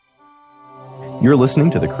You're listening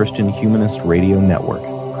to the Christian Humanist Radio Network,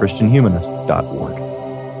 christianhumanist.org.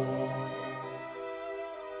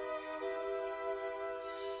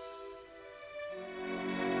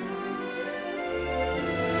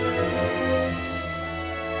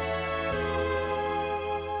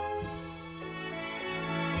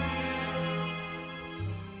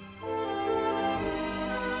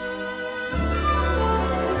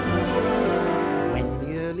 When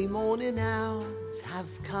the early morning hours have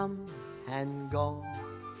come and gone,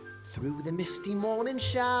 through the misty morning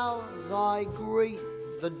showers I greet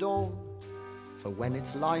the dawn. For when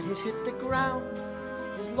its light has hit the ground,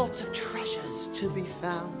 there's lots of treasures to be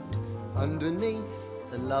found underneath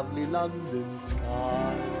the lovely London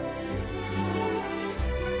sky.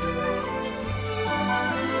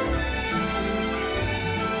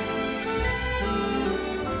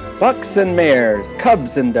 Bucks and mares,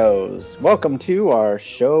 cubs and does, welcome to our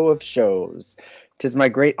show of shows. 'Tis my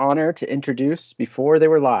great honor to introduce Before They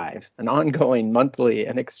Were Live, an ongoing, monthly,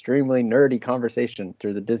 and extremely nerdy conversation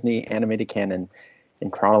through the Disney animated canon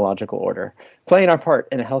in chronological order, playing our part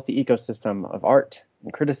in a healthy ecosystem of art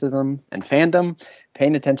and criticism and fandom,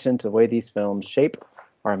 paying attention to the way these films shape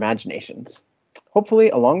our imaginations.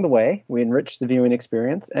 Hopefully, along the way, we enrich the viewing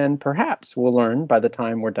experience, and perhaps we'll learn by the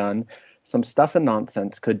time we're done some stuff and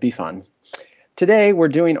nonsense could be fun. Today, we're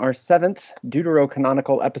doing our 7th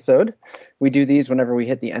Deuterocanonical episode. We do these whenever we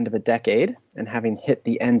hit the end of a decade, and having hit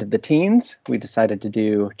the end of the teens, we decided to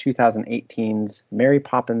do 2018's Mary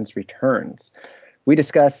Poppins Returns. We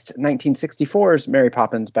discussed 1964's Mary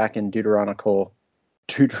Poppins back in Deuterocanonical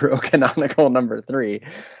number 3.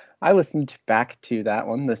 I listened back to that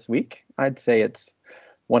one this week. I'd say it's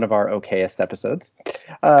one of our okayest episodes.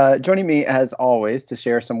 Joining me, as always, to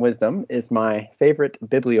share some wisdom is my favorite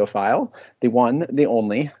bibliophile, the one, the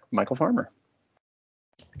only, Michael Farmer.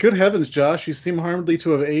 Good heavens, Josh, you seem hardly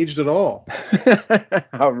to have aged at all.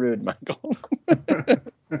 How rude, Michael.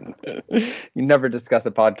 You never discuss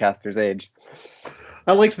a podcaster's age.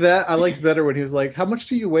 I liked that. I liked better when he was like, how much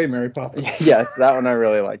do you weigh, Mary Poppins? Yes, that one I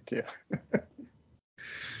really liked too.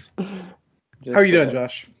 How are you doing,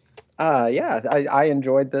 Josh? I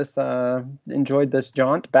enjoyed this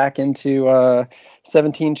jaunt back into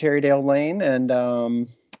 17 Cherrydale Lane and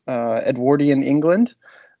Edwardian England.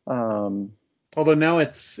 Although now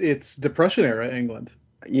it's Depression era England.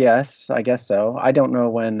 Yes, I guess so. I don't know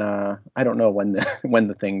when when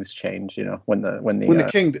the things change. You know, when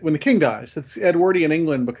the king dies. It's Edwardian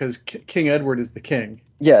England because King Edward is the king.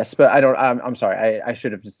 Yes, but I'm sorry. I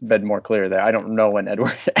should have just been more clear there. I don't know when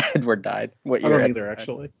Edward died. What year? I don't either,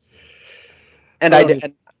 actually. And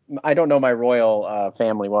I don't know my royal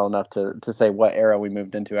family well enough to say what era we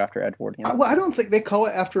moved into after Edwardian. Well, I don't think they call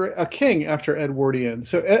it after a king after Edwardian.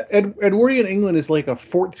 So Edwardian England is like a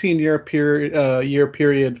 14-year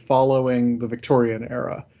period following the Victorian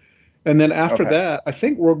era. And then after that, I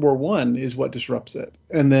think World War I is what disrupts it.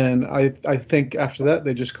 And then I think after that,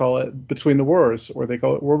 they just call it Between the Wars, or they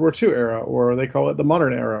call it World War II era, or they call it the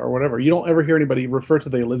Modern era, or whatever. You don't ever hear anybody refer to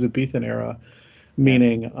the Elizabethan era,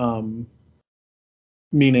 meaning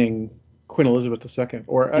Queen Elizabeth II.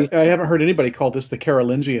 Or I haven't heard anybody call this the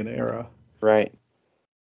Carolingian era. Right.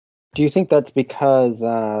 Do you think that's because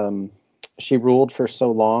she ruled for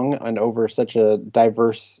so long and over such a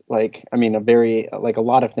diverse, a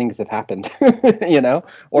lot of things have happened, you know?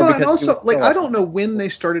 Or well, and also, I don't know when they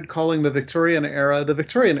started calling the Victorian era the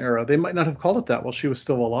Victorian era. They might not have called it that while she was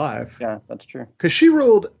still alive. Yeah, that's true. Because she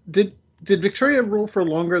ruled, did Victoria rule for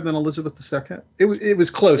longer than Elizabeth II? It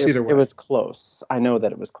was close either way. It was close. I know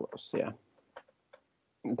that it was close, yeah.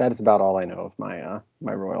 That is about all I know of my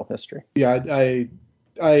my royal history. Yeah,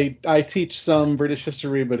 I teach some British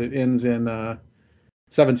history, but it ends in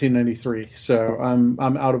 1793. So I'm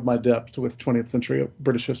out of my depth with 20th century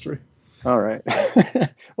British history. All right.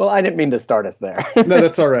 Well, I didn't mean to start us there. No,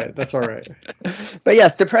 that's all right. That's all right. But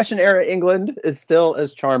yes, Depression era England is still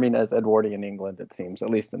as charming as Edwardian England, it seems,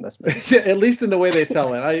 at least in this movie. Yeah, at least in the way they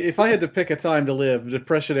tell it. If I had to pick a time to live,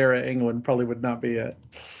 Depression era England probably would not be it.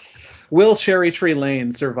 Will Cherry Tree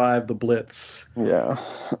Lane survive the Blitz? Yeah,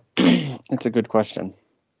 it's a good question.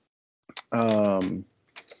 It's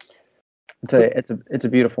a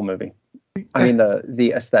beautiful movie. I mean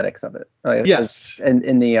the aesthetics of it. Yes. And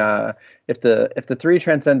in the if the three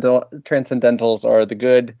transcendentals are the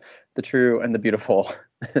good, the true, and the beautiful,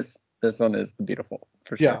 this one is the beautiful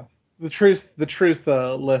for sure. Yeah. The truth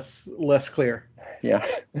less clear. Yeah,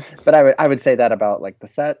 but I would say that about like the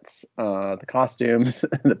sets, the costumes,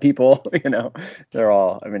 the people. You know, they're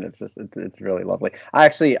all. I mean, it's really lovely. I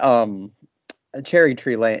actually Cherry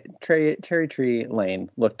Tree Lane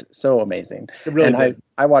looked so amazing. It really and did.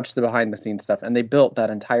 I watched the behind the scenes stuff, and they built that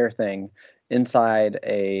entire thing inside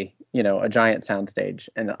a giant soundstage,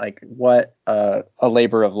 and like what a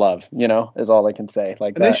labor of love, is all I can say.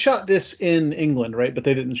 Like and they shot this in England, right? But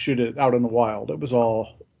they didn't shoot it out in the wild. It was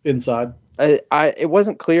all inside. It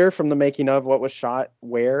wasn't clear from the making of what was shot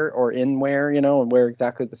where or in where, and where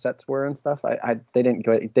exactly the sets were and stuff. They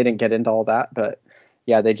didn't get into all that, but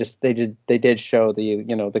yeah, they did show the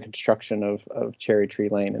the construction of Cherry Tree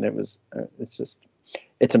Lane, and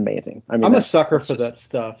it's amazing. I mean, I'm a sucker for that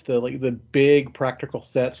stuff. The big practical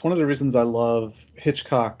sets. One of the reasons I love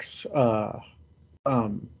Hitchcock's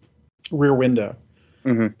Rear Window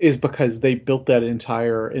is because they built that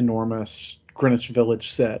entire enormous Greenwich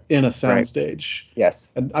Village set in a soundstage. Right.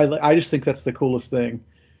 Yes. And I just think that's the coolest thing.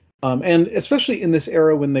 And especially in this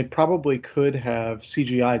era when they probably could have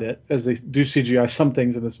CGI'd it, as they do CGI some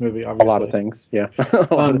things in this movie, obviously. A lot of things, yeah.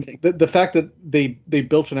 A lot of things. The fact that they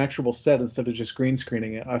built an actual set instead of just green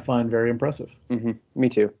screening it, I find very impressive. Mm-hmm. Me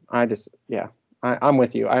too. I'm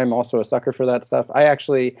with you. I am also a sucker for that stuff. I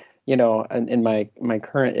actually, in my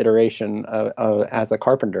current iteration as a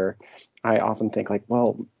carpenter, I often think like,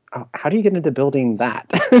 well, how do you get into building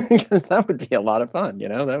that? Because that would be a lot of fun,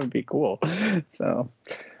 that would be cool. So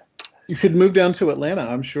you should move down to Atlanta.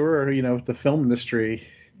 I'm sure, the film industry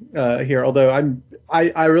here, although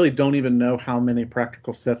I really don't even know how many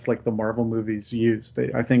practical sets like the Marvel movies use.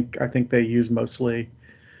 I think they use mostly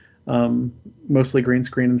green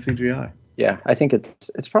screen and CGI. Yeah, I think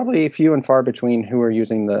it's probably few and far between who are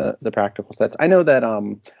using the practical sets. I know that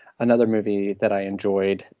another movie that I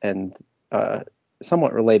enjoyed and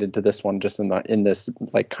somewhat related to this one, just in this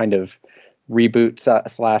like kind of reboot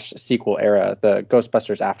 / sequel era, the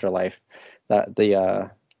Ghostbusters Afterlife.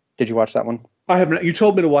 Did you watch that one? I haven't. You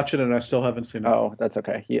told me to watch it, and I still haven't seen it. Oh, that's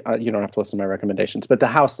okay. You don't have to listen to my recommendations. But the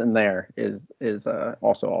house in there is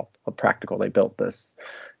also all practical. They built this,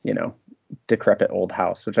 decrepit old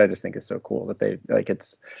house, which I just think is so cool that they like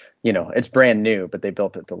it's brand new, but they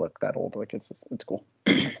built it to look that old. Like it's cool.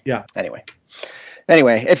 Yeah. Anyway,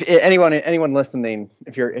 if anyone listening,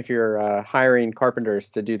 if you're hiring carpenters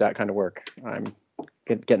to do that kind of work,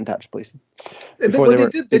 get in touch, please. Before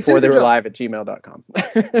they were live at gmail.com.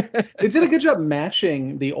 They did a good job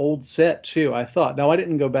matching the old set too, I thought. Now I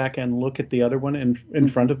didn't go back and look at the other one in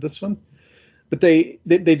front of this one, but they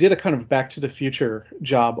did a kind of Back to the Future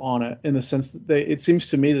job on it, in the sense that it seems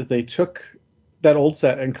to me that they took that old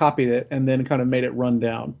set and copied it and then kind of made it run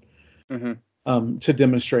down to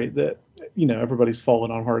demonstrate that everybody's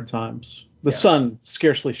fallen on hard times. The sun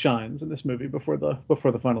scarcely shines in this movie before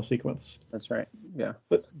the final sequence. That's right. Yeah.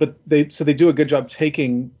 But they do a good job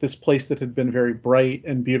taking this place that had been very bright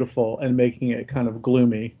and beautiful and making it kind of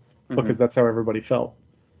gloomy, because that's how everybody felt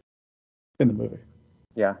in the movie.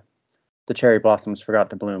 Yeah. The cherry blossoms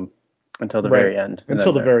forgot to bloom until the very end.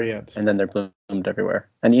 Until the very end. And then they're bloomed everywhere.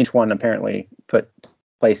 And each one apparently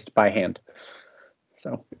placed by hand.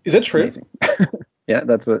 So is that true? Amazing. Yeah,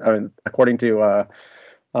 that's according to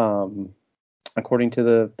the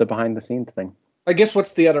behind the scenes thing. I guess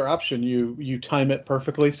what's the other option? You time it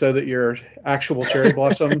perfectly so that your actual cherry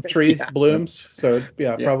blossom tree blooms. So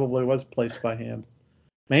yeah, it probably was placed by hand.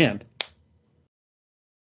 Man.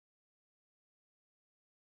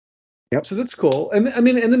 Yep. So that's cool. And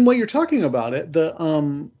then while you're talking about it,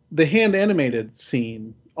 the hand animated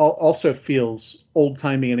scene also feels old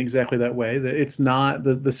timey in exactly that way. That it's not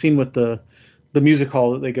the scene with the music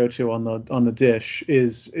hall that they go to on the dish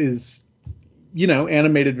is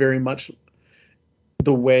animated very much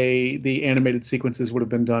the way the animated sequences would have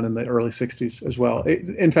been done in the early 60s as well.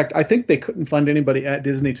 In fact, I think they couldn't find anybody at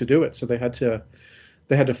Disney to do it, so they had to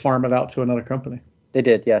farm it out to another company. They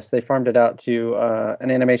did, yes. They farmed it out to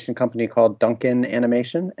an animation company called Duncan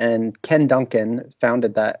Animation, and Ken Duncan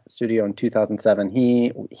founded that studio in 2007.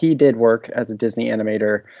 He did work as a Disney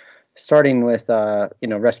animator, starting with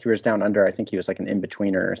Rescuers Down Under. I think he was like an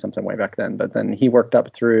in-betweener or something way back then, but then he worked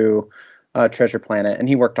up through Treasure Planet, and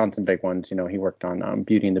he worked on some big ones. He worked on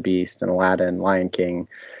Beauty and the Beast and Aladdin, Lion King,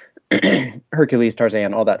 Hercules,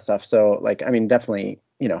 Tarzan, all that stuff. So definitely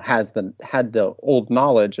had the old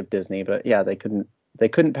knowledge of Disney, but yeah, they couldn't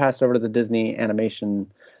pass over to the Disney Animation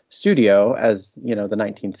Studio as the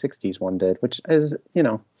 1960s one did, which is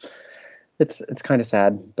it's kind of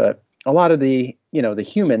sad. But a lot of the the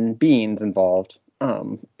human beings involved,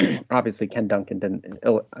 obviously Ken Duncan didn't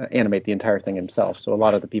animate the entire thing himself, so a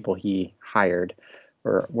lot of the people he hired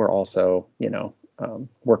were also either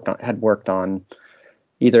had worked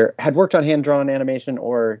on hand-drawn animation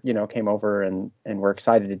or came over and were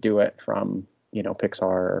excited to do it from Pixar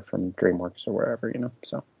or from DreamWorks or wherever.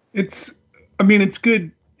 So it's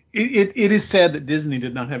good. It is sad that Disney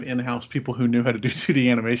did not have in-house people who knew how to do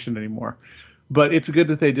 2D animation anymore. But it's good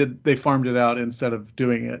that they farmed it out instead of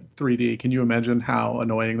doing it 3D. Can you imagine how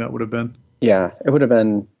annoying that would have been? Yeah, it would have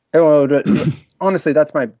been. Honestly,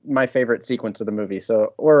 that's my favorite sequence of the movie.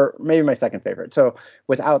 So, or maybe my second favorite. So,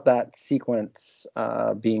 without that sequence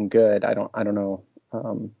being good, I don't know.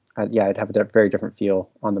 I'd have a very different feel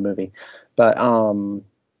on the movie. But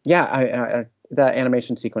I that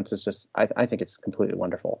animation sequence is just. I think it's completely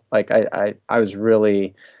wonderful. Like I was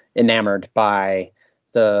really enamored by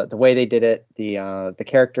the way they did it. The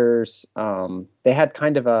characters. They had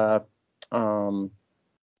kind of a.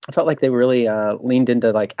 I felt like they really leaned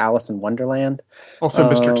into like Alice in Wonderland. Also,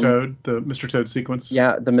 Mr. Toad, the Mr. Toad sequence.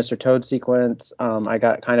 Yeah, the Mr. Toad sequence. I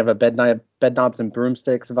got kind of a Bedknobs and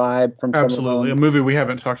Broomsticks vibe from Absolutely, a movie we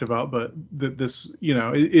haven't talked about, but this,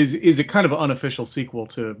 is a kind of unofficial sequel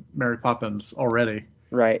to Mary Poppins already.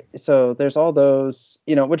 Right. So there's all those,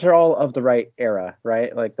 which are all of the right era,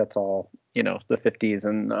 right? Like that's all, the 50s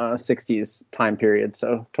and 60s time period.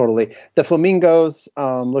 So totally. The flamingos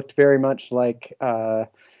looked very much like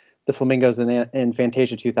the flamingos in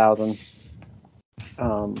Fantasia 2000.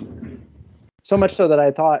 So much so that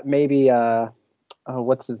I thought maybe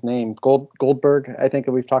what's his name? Goldberg, I think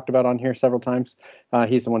we've talked about on here several times.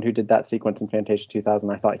 He's the one who did that sequence in Fantasia 2000.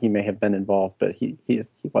 I thought he may have been involved, but he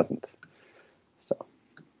wasn't. So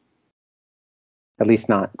at least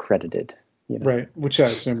not credited. Right, which I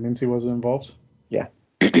assume means he wasn't involved. Yeah.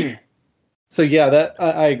 So yeah, that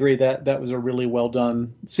I agree that was a really well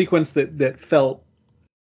done sequence that felt.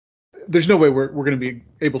 There's no way we're going to be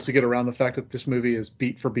able to get around the fact that this movie is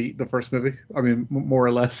beat for beat the first movie. I mean, more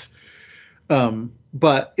or less.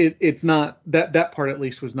 But it's not that part, at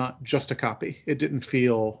least, was not just a copy. It didn't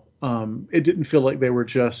feel like they were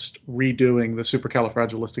just redoing the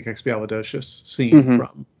supercalifragilisticexpialidocious scene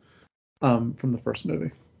from the first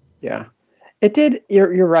movie. Yeah, it did.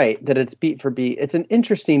 You're right that it's beat for beat. It's an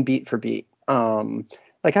interesting beat for beat.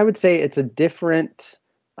 Like I would say it's a different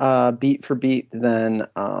beat for beat than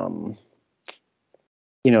what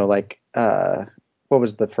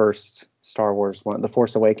was the first Star Wars one, The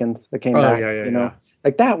Force Awakens that came back. Yeah.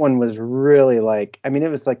 Like that one was really like, I mean,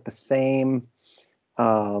 it was like the same,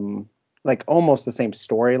 like almost the same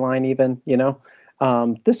storyline even,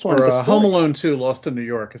 this one, Home Alone 2 Lost in New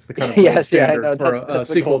York is the kind of standard for a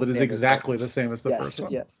sequel that is exactly the same as the first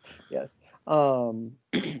one. Yes.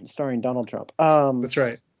 Starring Donald Trump. That's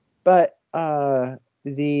right. But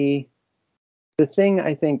the thing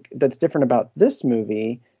I think that's different about this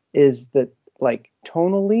movie is that like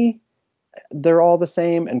tonally they're all the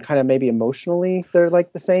same and kind of maybe emotionally they're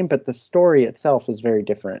like the same, but the story itself is very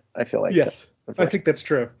different. I feel like. Yes. I think that's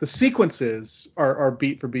true. The sequences are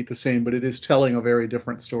beat for beat the same, but it is telling a very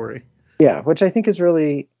different story. Yeah, which I think is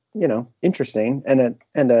really, interesting and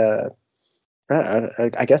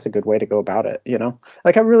I guess a good way to go about it.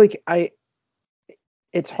 Like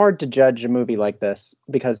it's hard to judge a movie like this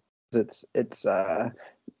because it's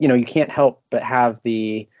you can't help but have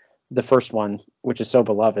the first one, which is so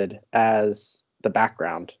beloved, as the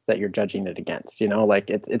background that you're judging it against. Like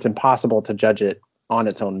it's impossible to judge it on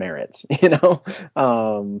its own merits,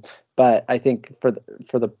 but I think for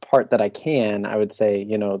the part that I can, I would say,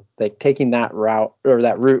 like taking that route or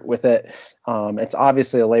that route with it, it's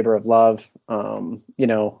obviously a labor of love, so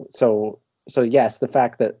yes, the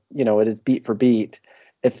fact that, it is beat for beat,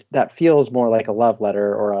 if that feels more like a love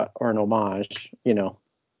letter or an homage, then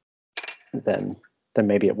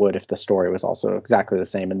maybe it would if the story was also exactly the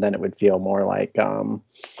same, and then it would feel more like,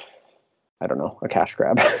 I don't know, a cash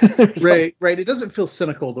grab. Right. It doesn't feel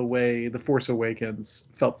cynical the way The Force Awakens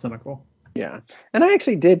felt cynical. Yeah. And I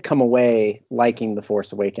actually did come away liking The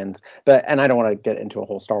Force Awakens, and I don't want to get into a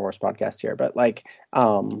whole Star Wars podcast here, but like,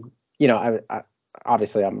 I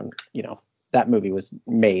obviously I'm, that movie was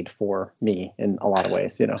made for me in a lot of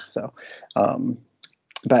ways, so,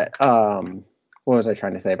 but what was I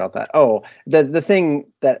trying to say about that? Oh, the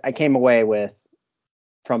thing that I came away with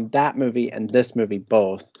from that movie and this movie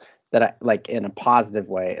both, that I like in a positive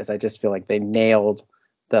way, is I just feel like they nailed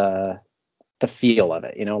the feel of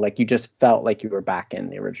it. Like you just felt like you were back in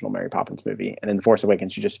the original Mary Poppins movie, and in The Force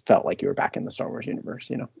Awakens you just felt like you were back in the Star Wars universe.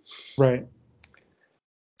 Right.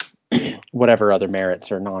 Whatever other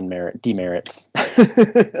merits or demerits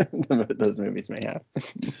those movies may have.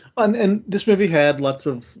 And this movie had lots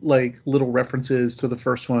of like little references to the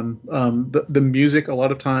first one. The music a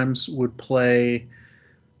lot of times would play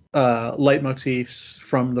leitmotifs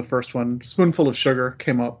from the first one. Spoonful of Sugar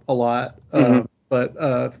came up a lot,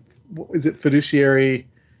 but is it Fiduciary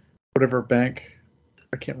whatever bank?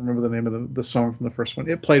 I can't remember the name of the song from the first one.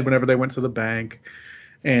 It played whenever they went to the bank,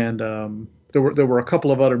 and there were a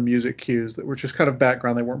couple of other music cues that were just kind of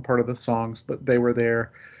background. They weren't part of the songs, but they were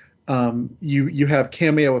there. you have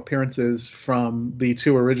cameo appearances from the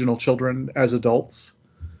two original children as adults.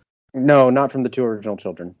 No, not from the two original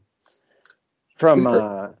children. From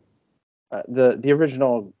the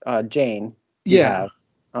original Jane. Yeah.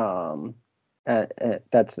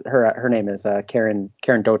 That's her name is Karen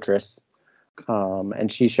Dotris,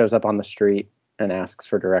 and she shows up on the street and asks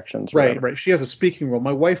for directions. Right. She has a speaking role.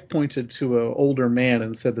 My wife pointed to an older man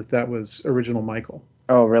and said that was original Michael.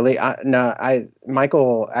 Oh, really?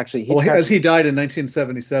 Michael actually. As he died in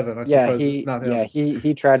 1977, I suppose it's not him. Yeah,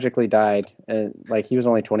 he tragically died, and he was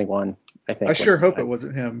only 21, I think. I sure hope it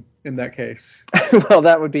wasn't him in that case. Well,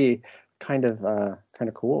 that would be kind of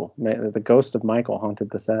cool. The ghost of Michael haunted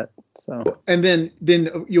the set. So. And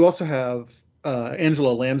then you also have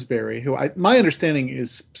Angela Lansbury, who my understanding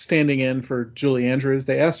is standing in for Julie Andrews.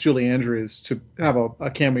 They asked Julie Andrews to have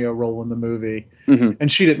a cameo role in the movie,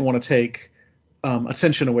 and she didn't want to take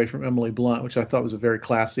attention away from Emily Blunt, which I thought was a very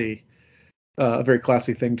classy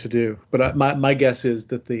thing to do. But my guess is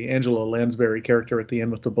that the Angela Lansbury character at the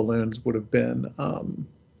end with the balloons would have been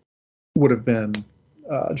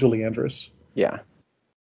Julie Andrews. Yeah.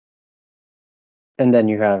 And then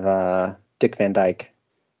you have Dick Van Dyke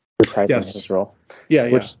reprising his role. Yeah.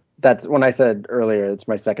 Which that's when I said earlier it's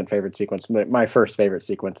my second favorite sequence. My first favorite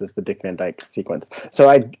sequence is the Dick Van Dyke sequence. So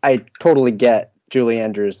I totally get Julie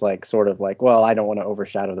Andrews well, I don't want to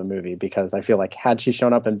overshadow the movie, because I feel like had she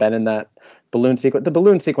shown up and been in that balloon sequence, the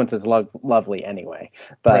balloon sequence is lovely anyway,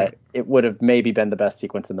 but it would have maybe been the best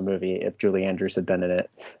sequence in the movie if Julie Andrews had been in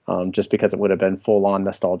it, just because it would have been full on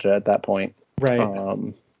nostalgia at that point. Right.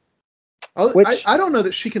 I don't know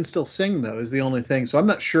that she can still sing, though, is the only thing. So I'm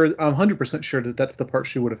not sure. I'm 100% sure that that's the part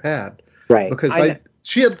she would have had. Right. Because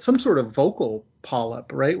she had some sort of vocal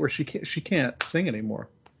polyp, right, where she can't sing anymore.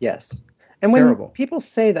 Yes. And when people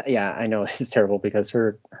say that, yeah, I know it's terrible, because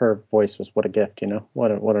her voice was what a gift,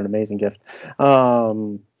 what an amazing gift.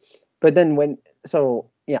 But then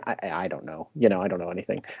I don't know, I don't know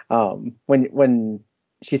anything. When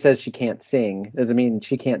she says she can't sing, does it mean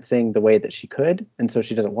she can't sing the way that she could, and so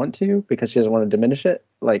she doesn't want to because she doesn't want to diminish it?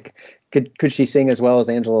 Like, could she sing as well as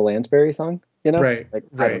Angela Lansbury sung? Right.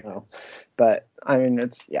 I don't know, but I mean,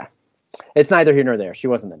 it's neither here nor there. She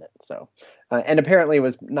wasn't in it, so and apparently it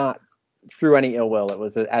was not through any ill will. It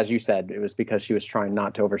was, as you said, it was because she was trying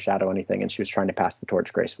not to overshadow anything, and she was trying to pass the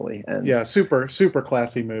torch gracefully. And yeah, super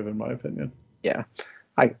classy move, in my opinion. Yeah,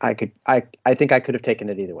 I think I could have taken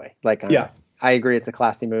it either way. I agree it's a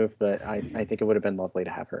classy move, but I think it would have been lovely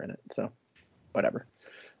to have her in it. So whatever.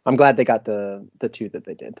 I'm glad they got the two that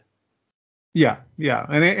they did. Yeah.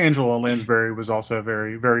 And Angela Lansbury was also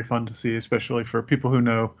very, very fun to see, especially for people who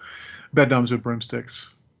know Bedknobs and Broomsticks.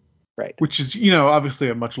 Right. Which is, obviously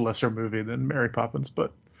a much lesser movie than Mary Poppins,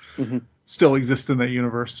 but still exists in that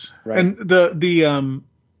universe. Right. And the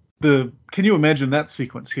can you imagine that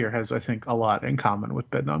sequence here has, I think, a lot in common with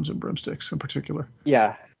Bedknobs and Broomsticks in particular.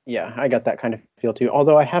 Yeah, I got that kind of feel too.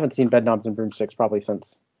 Although I haven't seen Bedknobs and Broomsticks probably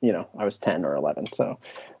since, I was 10 or 11. So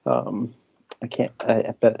I can't,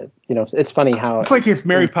 but it's funny how it's like if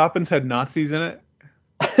Mary Poppins had Nazis in it.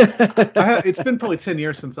 It's been probably 10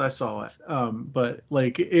 years since I saw it, but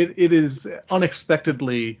it is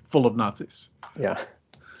unexpectedly full of Nazis. Yeah,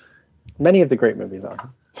 many of the great movies are.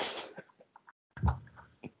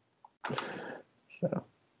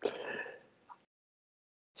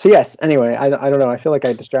 So yes. Anyway, I don't know. I feel like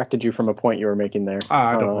I distracted you from a point you were making there.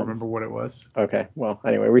 I don't remember what it was. Okay. Well,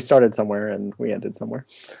 anyway, we started somewhere and we ended somewhere.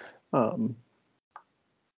 But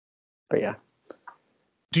yeah.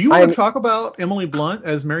 Do you want to talk about Emily Blunt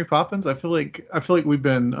as Mary Poppins? I feel like we've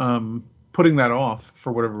been putting that off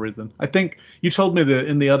for whatever reason. I think you told me that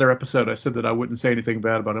in the other episode I said that I wouldn't say anything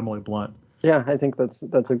bad about Emily Blunt. Yeah, I think that's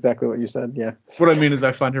exactly what you said. Yeah. What I mean is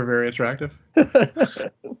I find her very attractive.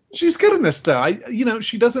 She's good in this though.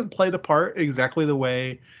 She doesn't play the part exactly the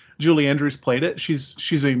way Julie Andrews played it.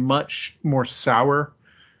 She's a much more sour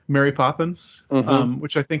Mary Poppins,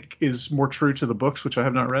 which I think is more true to the books, which I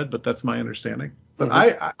have not read, but that's my understanding. But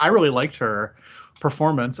I really liked her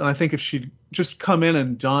performance, and I think if she'd just come in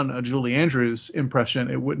and done a Julie Andrews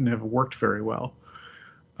impression, it wouldn't have worked very well.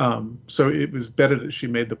 So it was better that she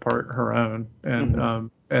made the part her own, and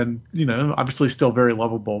obviously still very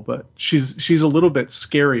lovable, but she's a little bit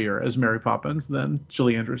scarier as Mary Poppins than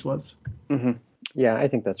Julie Andrews was. Mm-hmm. Yeah, I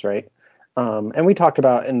think that's right. And we talked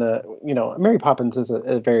about Mary Poppins is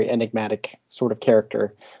a very enigmatic sort of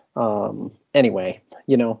character. Anyway,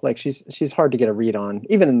 she's hard to get a read on,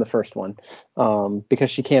 even in the first one, because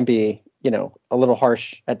she can be, a little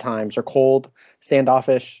harsh at times or cold,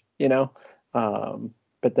 standoffish,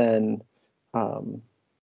 but then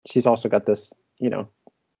she's also got this,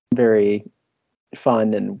 very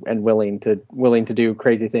fun and willing to do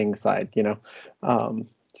crazy things side,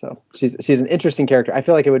 so she's an interesting character. I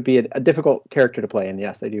feel like it would be a difficult character to play, and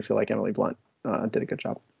yes, I do feel like Emily Blunt did a good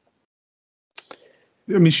job.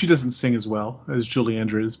 I mean, she doesn't sing as well as Julie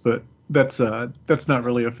Andrews, but that's not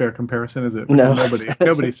really a fair comparison, is it? No.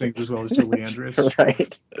 Nobody sings as well as Julie Andrews.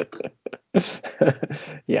 Right.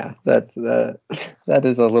 Yeah, that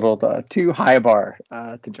is a little too high a bar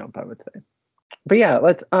to jump, I would say. But yeah,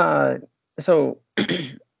 let's so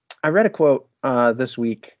I read a quote this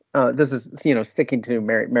week. This is, sticking to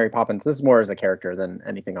Mary Poppins. This is more as a character than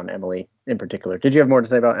anything on Emily in particular. Did you have more to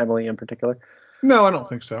say about Emily in particular? No, I don't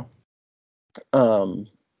think so.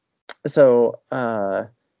 So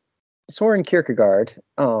Soren Kierkegaard,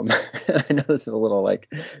 I know this is a little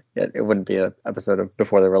like, it wouldn't be an episode of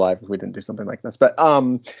Before They Were Alive if we didn't do something like this. But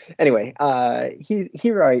anyway,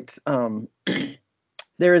 he writes,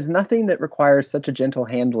 there is nothing that requires such a gentle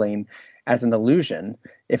handling as an illusion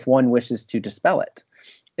if one wishes to dispel it.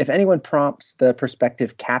 If anyone prompts the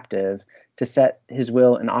prospective captive to set his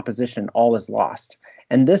will in opposition, all is lost.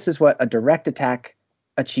 And this is what a direct attack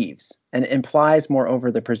achieves, and implies,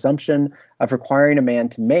 moreover, the presumption of requiring a man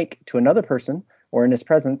to make to another person, or in his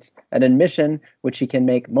presence, an admission which he can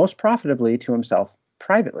make most profitably to himself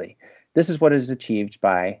privately. This is what is achieved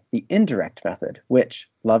by the indirect method, which,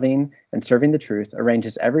 loving and serving the truth,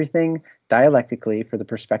 arranges everything dialectically for the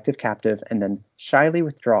prospective captive and then shyly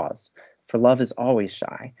withdraws, for love is always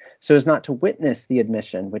shy, so as not to witness the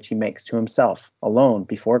admission which he makes to himself alone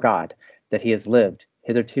before God, that he has lived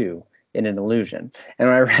hitherto in an illusion. And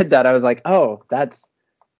when I read that, I was like, oh, that's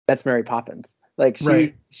Mary Poppins. Like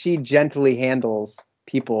she gently handles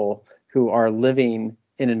people who are living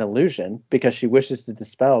in an illusion because she wishes to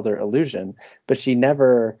dispel their illusion, but she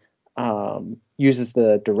never uses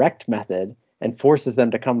the direct method and forces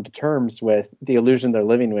them to come to terms with the illusion they're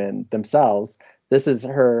living in themselves. This is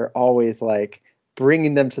her always like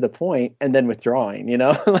bringing them to the point and then withdrawing,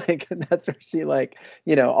 like that's where she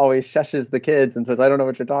always shushes the kids and says, I don't know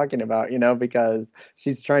what you're talking about, because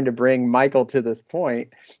she's trying to bring Michael to this point.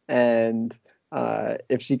 And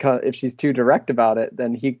if she's too direct about it,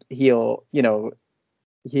 then he'll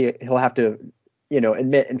have to,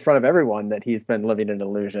 admit in front of everyone that he's been living an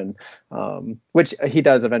illusion, which he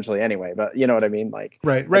does eventually anyway. But you know what I mean? Like,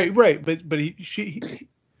 right. But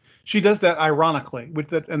she does that ironically with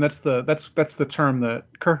that, and that's the term that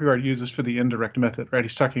Kierkegaard uses for the indirect method, right?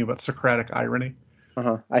 He's talking about Socratic irony.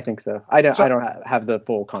 I think so. I don't have the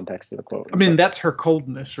full context of the quote. I mean, that's her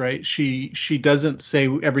coldness, right? She doesn't say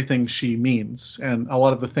everything she means, and a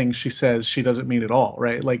lot of the things she says she doesn't mean at all,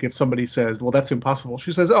 right? Like if somebody says, "Well, that's impossible,"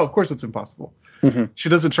 she says, "Oh, of course it's impossible." Mm-hmm. She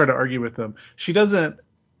doesn't try to argue with them. She doesn't,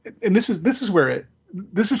 and this is where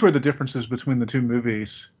the differences between the two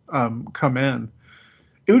movies come in.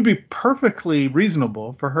 It would be perfectly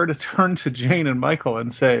reasonable for her to turn to Jane and Michael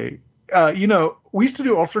and say, we used to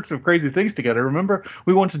do all sorts of crazy things together. Remember,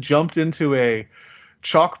 we once jumped into a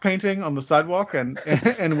chalk painting on the sidewalk and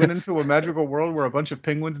went into a magical world where a bunch of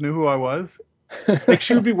penguins knew who I was. Like,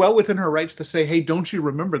 she would be well within her rights to say, hey, don't you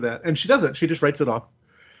remember that? And she doesn't. She just writes it off.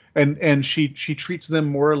 And she treats them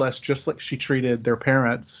more or less just like she treated their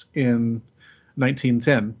parents in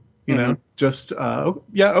 1910. Just,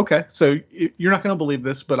 okay. So you're not going to believe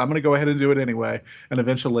this, but I'm going to go ahead and do it anyway. And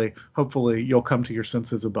eventually, hopefully, you'll come to your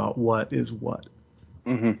senses about what is what.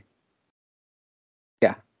 Mm-hmm.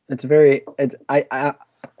 Yeah, it's a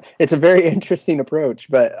very interesting approach.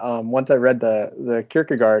 But once I read the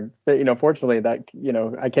Kierkegaard, fortunately that,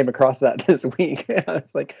 I came across that this week.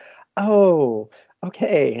 It's like, oh,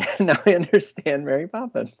 okay. Now I understand Mary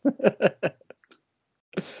Poppins.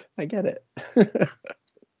 I get it.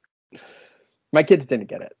 My kids didn't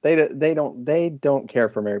get it. They don't care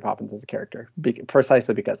for Mary Poppins as a character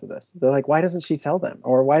precisely because of this. They're like, why doesn't she tell them?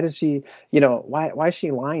 Or why does she, why is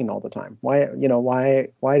she lying all the time? Why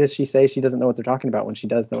does she say she doesn't know what they're talking about when she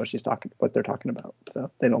does know what they're talking about? So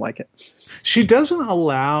they don't like it. She doesn't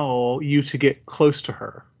allow you to get close to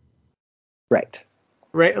her. Right.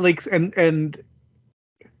 Like, and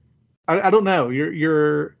I don't know.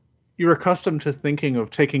 You're accustomed to thinking of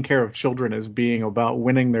taking care of children as being about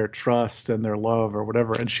winning their trust and their love or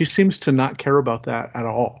whatever. And she seems to not care about that at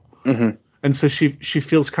all. Mm-hmm. And so she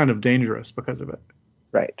feels kind of dangerous because of it.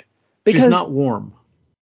 Right. Because she's not warm.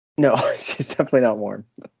 No, she's definitely not warm.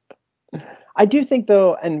 I do think,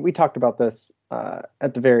 though, and we talked about this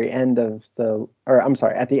at the very end of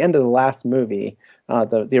at the end of the last movie,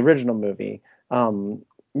 the original movie,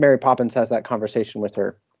 Mary Poppins has that conversation with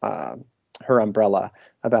her umbrella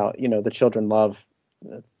about, the children love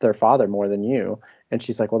their father more than you. And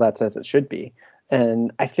she's like, well, that's as it should be.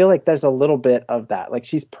 And I feel like there's a little bit of that. Like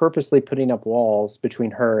she's purposely putting up walls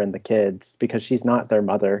between her and the kids because she's not their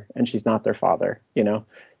mother and she's not their father.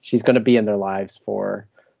 She's going to be in their lives for,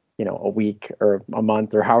 a week or a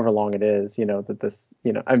month or however long it is, that this,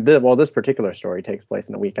 this particular story takes place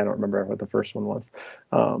in a week. I don't remember what the first one was.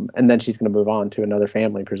 And then she's going to move on to another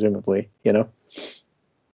family, presumably,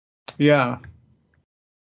 Yeah.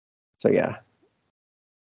 So, yeah.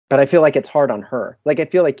 But I feel like it's hard on her. Like, I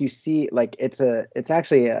feel like you see, like, it's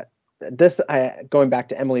actually going back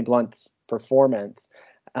to Emily Blunt's performance.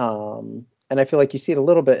 And I feel like you see it a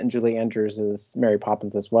little bit in Julie Andrews' Mary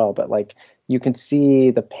Poppins as well. But like, you can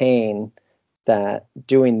see the pain that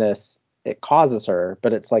doing this, it causes her,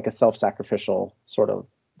 but it's like a self-sacrificial sort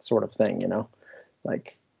of thing,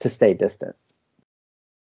 like to stay distant.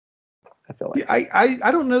 I feel like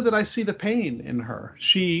I don't know that I see the pain in her.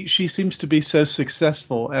 She seems to be so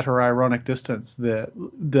successful at her ironic distance that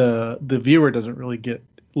the viewer doesn't really get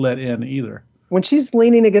let in either. When she's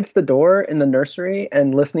leaning against the door in the nursery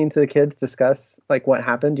and listening to the kids discuss like what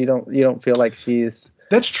happened, you don't feel like she's.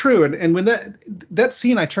 That's true. And when that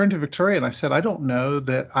scene, I turned to Victoria and I said, I don't know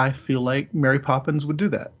that I feel like Mary Poppins would do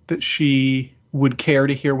that she would care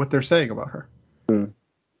to hear what they're saying about her.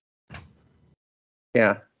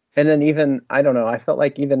 Yeah. And then even, I don't know, I felt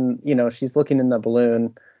like even, she's looking in the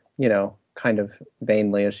balloon, kind of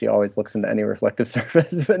vainly as she always looks into any reflective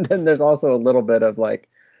surface. But then there's also a little bit of like,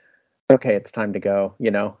 okay, it's time to go,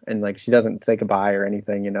 and like she doesn't say goodbye or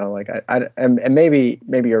anything, like and maybe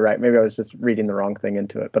you're right. Maybe I was just reading the wrong thing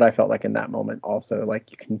into it, but I felt like in that moment also,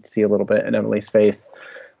 like you can see a little bit in Emily's face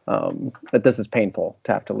that this is painful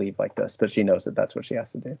to have to leave like this, but she knows that that's what she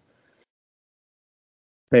has to do.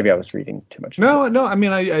 Maybe I was reading too much. No. I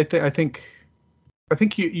mean, I think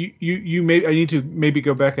you may. I need to maybe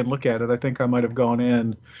go back and look at it. I think I might have gone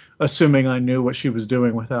in assuming I knew what she was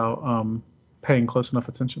doing without paying close enough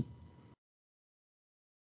attention.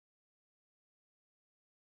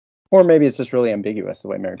 Or maybe it's just really ambiguous the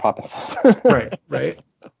way Mary Poppins is. Right.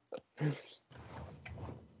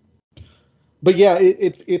 But yeah,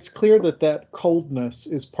 it's clear that coldness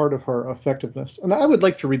is part of her effectiveness. And I would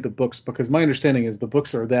like to read the books because my understanding is the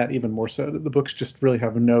books are that even more so. That the books just really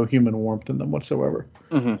have no human warmth in them whatsoever.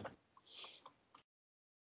 Mm-hmm.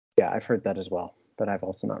 Yeah, I've heard that as well, but I've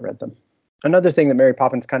also not read them. Another thing that Mary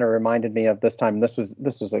Poppins kind of reminded me of this time, this was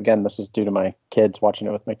due to my kids, watching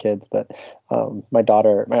it with my kids, but my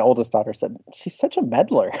oldest daughter said, she's such a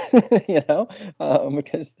meddler,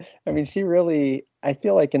 because, I mean, she really, I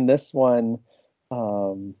feel like in this one,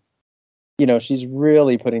 she's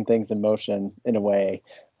really putting things in motion in a way,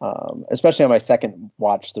 especially on my second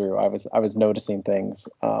watch through, I was noticing things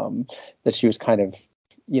that she was kind of,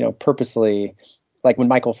 purposely, like when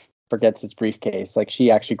Michael forgets his briefcase, like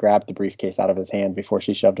she actually grabbed the briefcase out of his hand before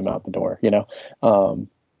she shoved him out the door,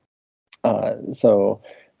 so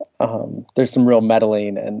there's some real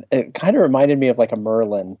meddling, and it kind of reminded me of like a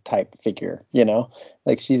Merlin type figure,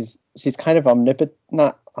 like she's kind of omniscient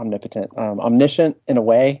in a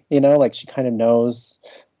way, like she kind of knows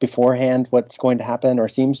beforehand what's going to happen, or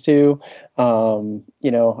seems to, or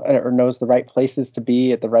knows the right places to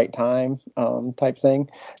be at the right time, type thing,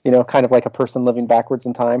 kind of like a person living backwards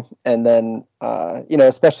in time. And then,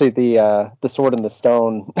 especially the Sword in the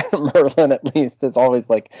Stone, Merlin at least is always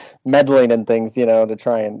like meddling in things, to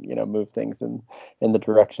try and, move things in the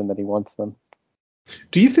direction that he wants them.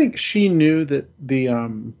 Do you think she knew that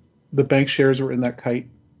the bank shares were in that kite?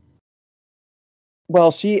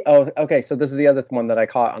 Well, okay. So this is the other one that I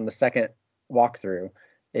caught on the second walkthrough,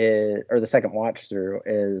 or the second watch through,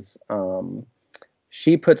 is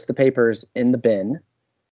she puts the papers in the bin,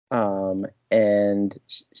 and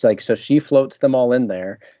so she floats them all in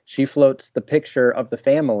there. She floats the picture of the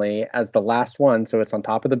family as the last one, so it's on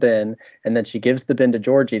top of the bin, and then she gives the bin to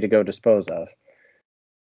Georgie to go dispose of.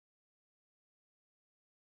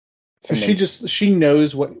 So she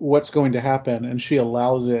knows what's going to happen, and she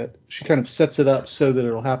allows it. She kind of sets it up so that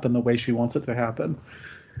it'll happen the way she wants it to happen,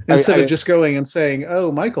 instead of just going and saying,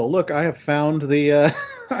 "Oh, Michael, look, I have found the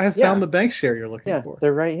found the bank share you're looking for.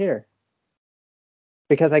 They're right here."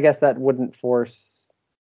 Because I guess that wouldn't force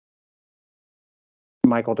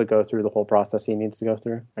Michael to go through the whole process he needs to go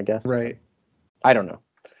through, I guess. Right. I don't know.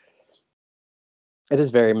 It is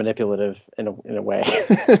very manipulative in a way.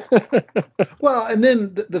 Well, and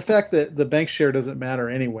then the fact that the bank share doesn't matter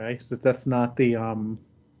anyway, that's not the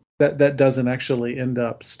that doesn't actually end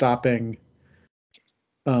up stopping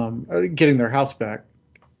getting their house back.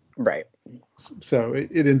 Right. So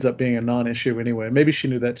it ends up being a non-issue anyway. Maybe she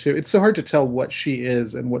knew that too. It's so hard to tell what she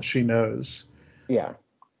is and what she knows. Yeah.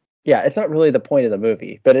 Yeah, it's not really the point of the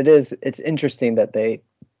movie, but it's interesting that they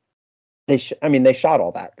they shot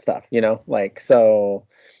all that stuff, like, so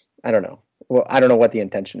I don't know. Well, I don't know what the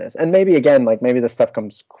intention is, and maybe again, like maybe this stuff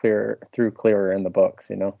comes clearer in the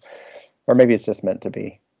books, or maybe it's just meant to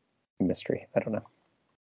be a mystery. I don't know.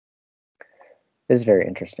 It's very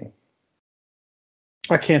interesting.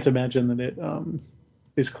 I can't imagine that it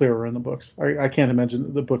is clearer in the books. I can't imagine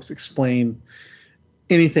that the books explain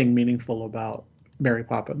anything meaningful about Mary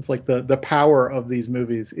Poppins. Like the power of these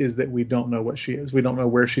movies is that we don't know what she is. We don't know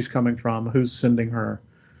where she's coming from, who's sending her,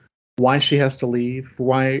 why she has to leave,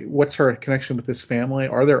 what's her connection with this family?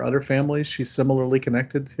 Are there other families she's similarly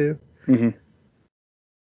connected to? Mm-hmm.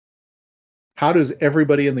 How does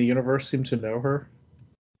everybody in the universe seem to know her?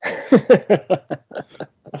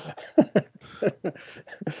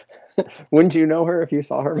 Wouldn't you know her if you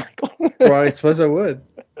saw her, Michael? Well, I suppose I would.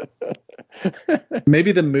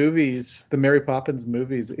 Maybe the Mary Poppins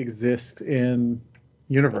movies exist in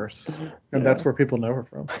universe, and that's where people know her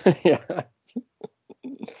from. Yeah.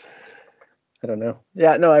 I don't know.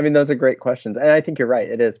 Yeah, no, I mean, those are great questions. And I think you're right.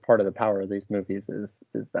 It is part of the power of these movies is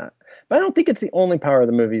that. But I don't think it's the only power of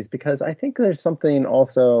the movies, because I think there's something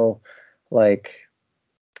also like,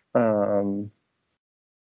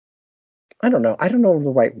 I don't know. I don't know the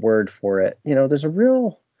right word for it. There's a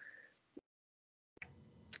real,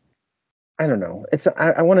 I don't know.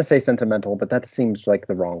 I want to say sentimental, but that seems like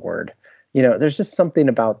the wrong word. There's just something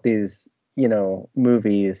about these,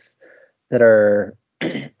 movies that are,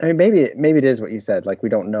 I mean, maybe it is what you said. Like, we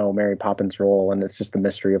don't know Mary Poppins' role, and it's just the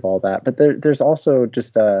mystery of all that. But there's also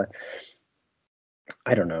just I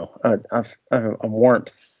don't know, a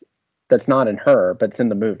warmth that's not in her, but it's in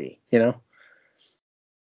the movie. Yeah.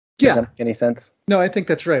 Does that make any sense? No, I think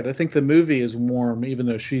that's right. I think the movie is warm, even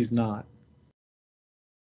though she's not.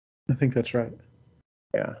 I think that's right.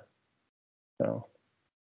 Yeah. So,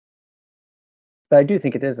 but I do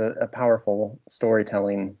think it is a powerful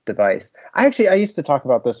storytelling device. I used to talk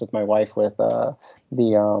about this with my wife with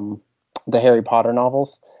the Harry Potter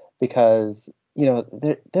novels, because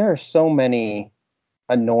there are so many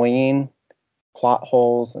annoying plot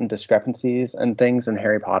holes and discrepancies and things in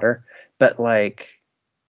Harry Potter, but like,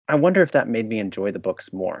 I wonder if that made me enjoy the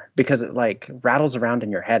books more, because it like rattles around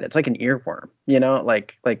in your head. It's like an earworm,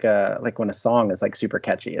 like when a song is like super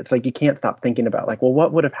catchy. It's like you can't stop thinking about like, well,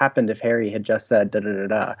 what would have happened if Harry had just said da da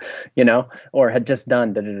da da, or had just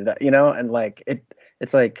done da da da da, and like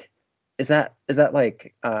it's like, is that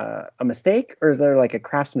like a mistake, or is there like a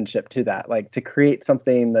craftsmanship to that, like to create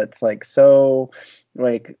something that's like so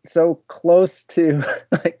close to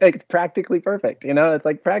like it's practically perfect, it's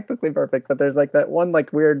like practically perfect, but there's like that one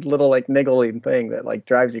like weird little like niggling thing that like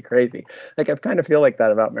drives you crazy. Like, I kind of feel like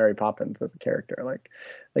that about Mary Poppins as a character, like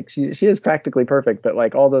she is practically perfect, but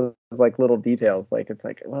like all those like little details, like it's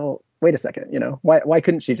like, well, wait a second, why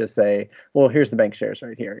couldn't she just say, well, here's the bank shares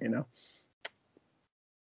right here,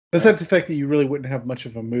 Besides the fact that you really wouldn't have much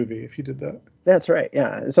of a movie if you did that. That's right.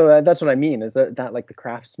 Yeah. So that's what I mean, is that like the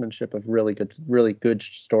craftsmanship of really good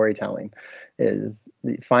storytelling is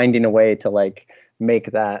finding a way to like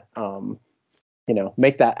make that,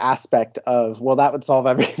 make that aspect of, well, that would solve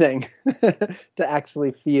everything to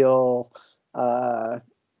actually feel,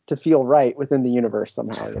 to feel right within the universe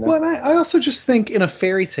somehow. Well, and I also just think in a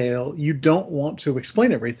fairy tale, you don't want to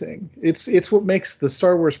explain everything. It's what makes the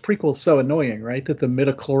Star Wars prequels so annoying, right? That the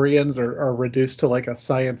midichlorians are reduced to like a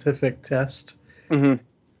scientific test. Mm-hmm.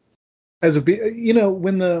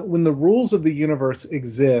 When the rules of the universe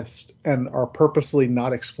exist and are purposely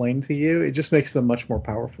not explained to you, it just makes them much more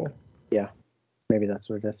powerful. Yeah, maybe that's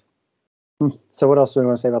what it is. So what else do we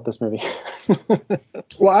want to say about this movie?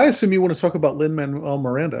 Well, I assume you want to talk about Lin-Manuel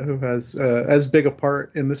Miranda, who has as big a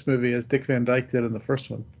part in this movie as Dick Van Dyke did in the first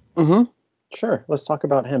one. Mm-hmm. Sure. Let's talk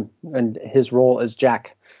about him and his role as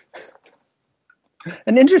Jack.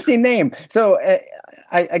 An interesting name. So,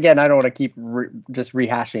 I don't want to keep just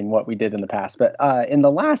rehashing what we did in the past, but in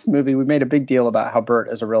the last movie, we made a big deal about how Bert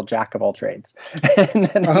is a real jack of all trades. And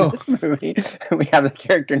then in this movie, we have a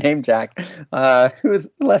character named Jack, who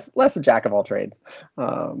is less a jack of all trades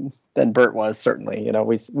than Bert was, certainly.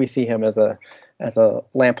 We see him as a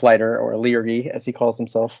lamplighter, or a Leary, as he calls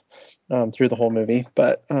himself, through the whole movie.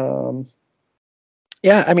 But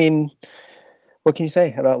yeah, I mean, what can you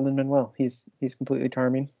say about Lin-Manuel? He's completely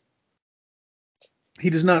charming. He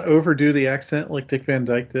does not overdo the accent like Dick Van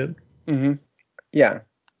Dyke did. Mm-hmm. Yeah.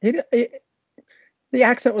 The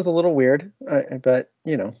accent was a little weird, but,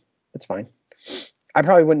 it's fine. I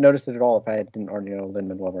probably wouldn't notice it at all if I didn't already know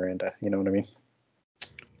Lin-Manuel Miranda. You know what I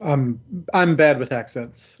mean? I'm bad with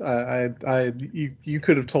accents. You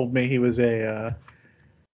could have told me he was a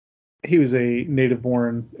he was a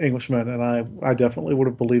native-born Englishman, and I definitely would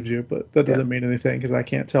have believed you, but that doesn't mean anything because I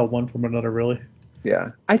can't tell one from another, really.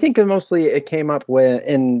 Yeah, I think mostly it came up with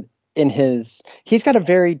in he's got a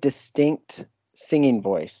very distinct singing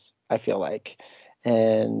voice, I feel like.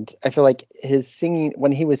 And I feel like his singing,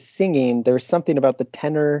 when he was singing, there was something about the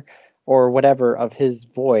tenor or whatever of his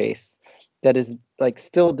voice that is like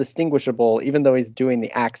still distinguishable, even though he's doing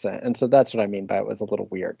the accent. And so that's what I mean by it was a little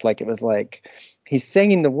weird. Like it was like he's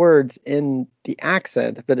singing the words in the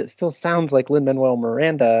accent, but it still sounds like Lin-Manuel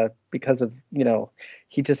Miranda because of,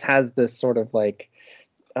 he just has this sort of like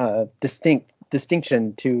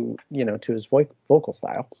distinction to, to his vocal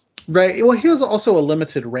style. Right. Well, he has also a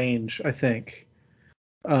limited range, I think.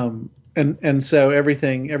 And so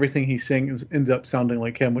everything he sings ends up sounding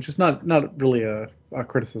like him, which is not really a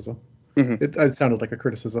criticism. Mm-hmm. It sounded like a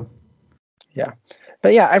criticism. Yeah,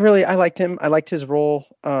 but yeah, I liked him. I liked his role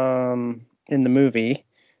in the movie.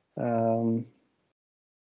 He and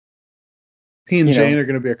Jane are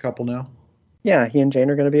going to be a couple now. Yeah, he and Jane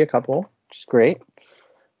are going to be a couple, which is great.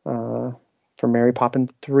 For Mary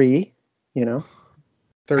Poppins 3,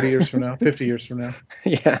 30 years from now, 50 years from now.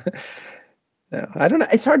 Yeah. No, I don't know.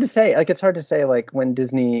 It's hard to say. It's hard to say, when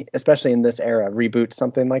Disney, especially in this era, reboots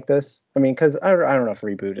something like this. I mean, because I don't know if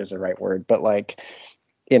reboot is the right word, but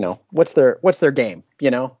what's their game?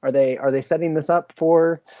 Are they setting this up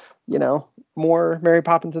for, more Mary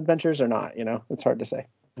Poppins adventures or not? It's hard to say.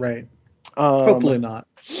 Right. Hopefully not.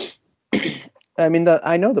 I mean,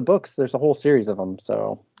 I know the books. There's a whole series of them,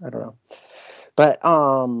 so I don't know. But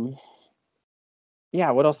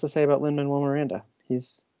yeah. What else to say about Lin-Manuel Miranda?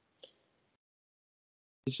 He's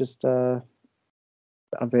just an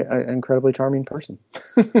incredibly charming person.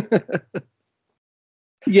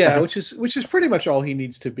 Yeah, which is pretty much all he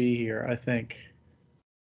needs to be here, I think.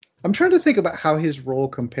 I'm trying to think about how his role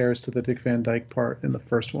compares to the Dick Van Dyke part in the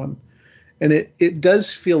first one. And it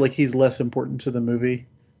does feel like he's less important to the movie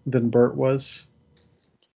than Bert was.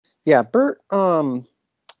 Yeah, Bert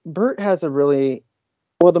has a really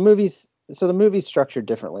the movie's structured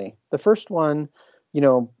differently. The first one,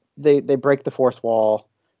 they break the fourth wall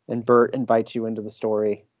and Bert invites you into the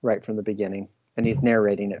story right from the beginning and he's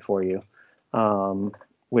narrating it for you,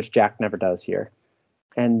 which Jack never does here.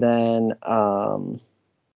 And then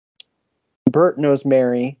Bert knows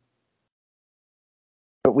Mary,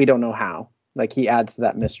 but we don't know how. He adds to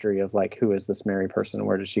that mystery of who is this Mary person?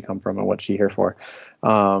 Where does she come from and what's she here for?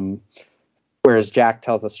 Whereas Jack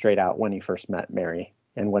tells us straight out when he first met Mary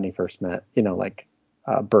and when he first met,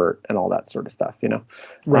 Bert and all that sort of stuff,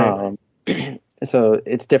 Right. So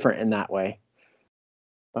it's different in that way.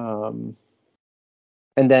 And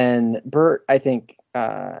then Bert, I think,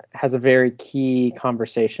 has a very key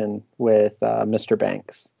conversation with Mr.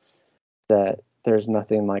 Banks that there's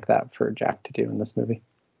nothing like that for Jack to do in this movie.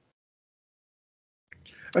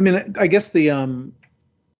 I mean, I guess the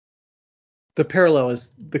parallel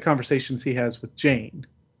is the conversations he has with Jane.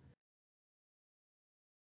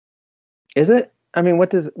 Is it? I mean,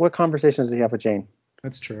 what conversations does he have with Jane?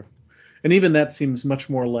 That's true. And even that seems much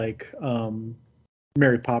more like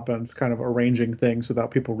Mary Poppins kind of arranging things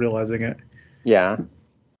without people realizing it. Yeah.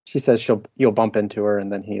 She says you'll bump into her, and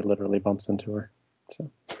then he literally bumps into her.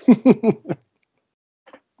 So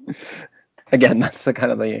again, that's the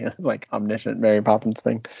kind of the omniscient Mary Poppins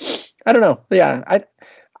thing. I don't know. Yeah,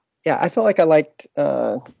 I felt like I liked.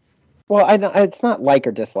 It's not like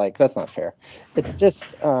or dislike. That's not fair. It's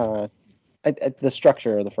just the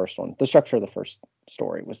structure of the first one. The structure of the first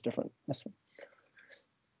story was different. This one.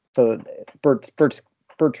 So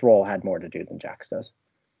Bert's role had more to do than Jack's does.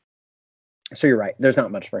 So you're right. There's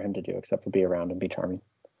not much for him to do except for be around and be charming,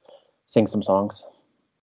 sing some songs.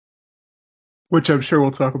 Which I'm sure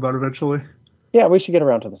we'll talk about eventually. Yeah, we should get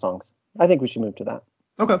around to the songs. I think we should move to that.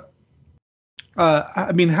 Okay.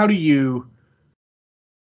 I mean, how do you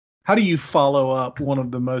follow up one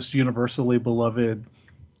of the most universally beloved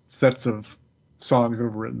sets of songs ever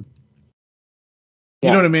written? You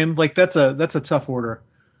know what I mean? That's a tough order.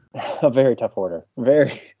 A very tough order.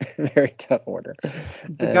 Very, very tough order.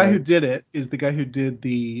 The guy who did it is the guy who did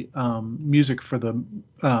the music for the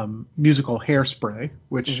musical Hairspray,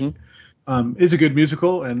 which is a good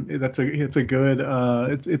musical, and it's a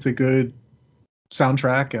good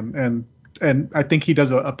soundtrack, and I think he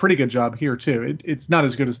does a pretty good job here too. It's not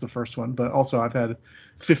as good as the first one, but also I've had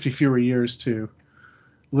 50 fewer years to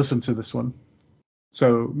listen to this one.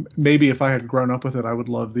 So maybe if I had grown up with it, I would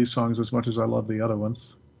love these songs as much as I love the other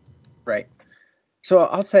ones. Right. So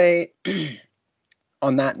I'll say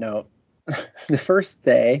on that note, the first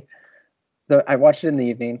day, I watched it in the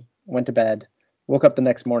evening, went to bed, woke up the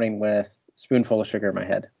next morning with Spoonful of Sugar in my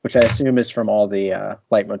head, which I assume is from all the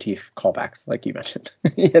leitmotif callbacks, like you mentioned,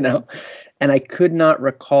 And I could not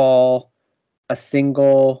recall a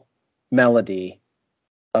single melody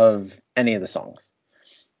of any of the songs.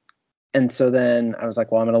 And so then I was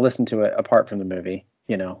like, well, I'm going to listen to it apart from the movie,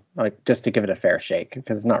 like just to give it a fair shake,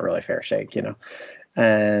 because it's not really a fair shake,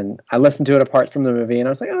 And I listened to it apart from the movie, and I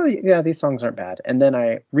was like, oh, yeah, these songs aren't bad. And then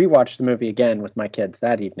I rewatched the movie again with my kids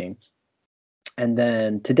that evening. And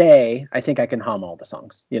then today, I think I can hum all the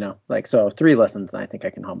songs, so 3 listens, and I think I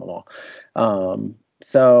can hum them all.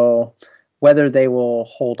 So whether they will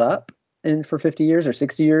hold up for 50 years or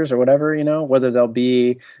 60 years or whatever, whether they'll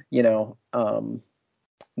be,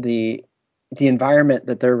 the environment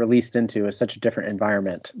that they're released into is such a different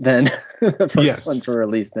environment than the first ones were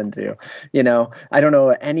released into. I don't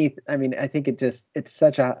know I think it's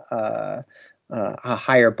such a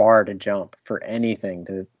higher bar to jump for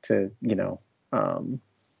anything to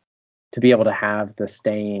be able to have the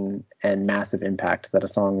staying and massive impact that a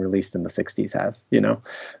song released in the 60s has,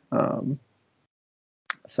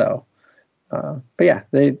 but yeah,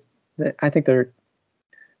 I think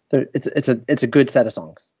it's a good set of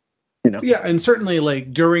songs. Yeah, and certainly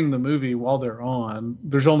like during the movie while they're on,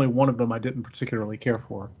 there's only one of them I didn't particularly care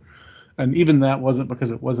for. And even that wasn't because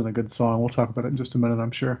it wasn't a good song. We'll talk about it in just a minute, I'm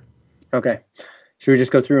sure. Okay. Should we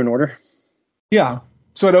just go through in order? Yeah.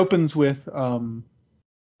 So it opens with The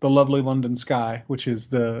Lovely London Sky, which is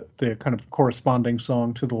the kind of corresponding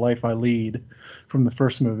song to The Life I Lead from the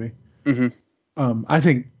first movie. Mm-hmm. I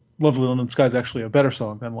think Lovely London Sky is actually a better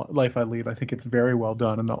song than Life I Lead. I think it's very well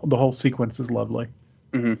done, and the whole sequence is lovely.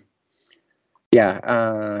 Mm-hmm.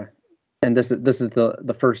 Yeah, and this is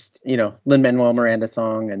the first Lin-Manuel Miranda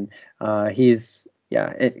song, and he's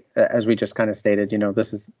as we just kind of stated,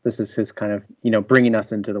 this is his kind of bringing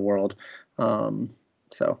us into the world.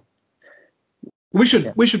 So we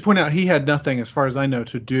should point out he had nothing, as far as I know,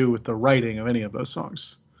 to do with the writing of any of those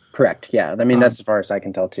songs. Correct. Yeah, I mean that's as far as I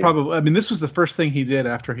can tell too. Probably. I mean, this was the first thing he did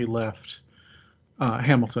after he left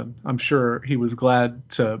Hamilton. I'm sure he was glad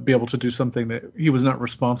to be able to do something that he was not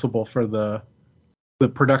responsible for the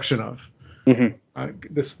production of. Mm-hmm.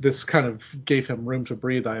 This kind of gave him room to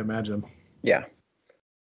breathe, I imagine. Yeah.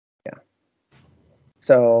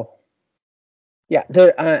 So, yeah,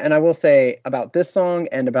 and I will say about this song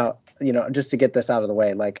and about just to get this out of the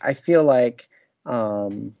way, like I feel like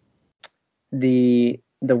the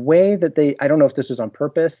way that I don't know if this was on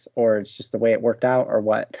purpose or it's just the way it worked out or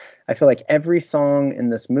what. I feel like every song in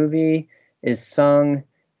this movie is sung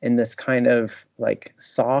in this kind of like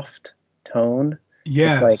soft tone.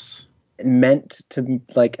 Yes. It's like meant to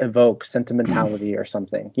like evoke sentimentality or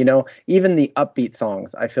something. Even the upbeat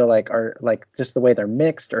songs I feel like are like just the way they're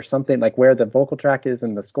mixed or something, like where the vocal track is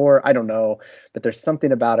in the score. I don't know, but there's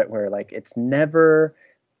something about it where like it never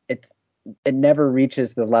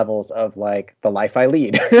reaches the levels of like The Life I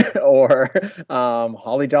Lead or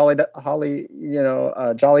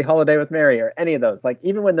Jolly Holiday with Mary or any of those. Like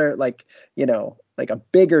even when they're like like a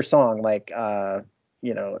bigger song like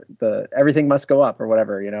the Everything Must Go Up or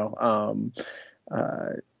whatever,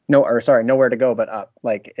 Nowhere to Go But Up.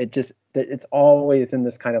 Like it's always in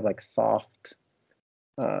this kind of like soft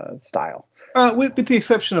style. With the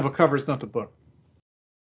exception of A Cover's Not the Book.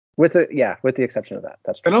 With the exception of that.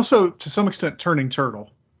 That's true. And also to some extent Turning Turtle.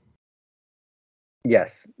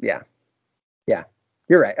 Yes. Yeah.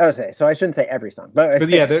 You're right. Okay, so I shouldn't say every song, but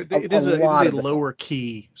yeah, it is a lower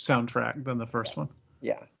key soundtrack than the first one.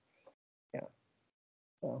 Yeah.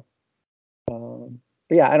 So,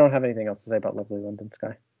 but yeah, I don't have anything else to say about Lovely London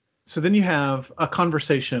Sky. So then you have A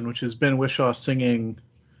Conversation, which is Ben Whishaw singing.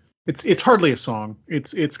 It's hardly a song.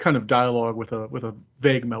 It's kind of dialogue with a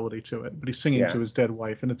vague melody to it, but he's singing to his dead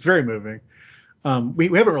wife, and it's very moving.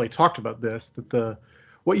 We haven't really talked about this. That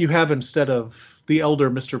what you have instead of the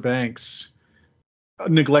elder Mr. Banks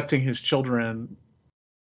neglecting his children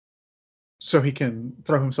so he can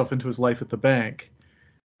throw himself into his life at the bank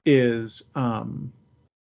is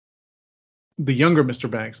the younger Mr.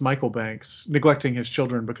 Banks, Michael Banks, neglecting his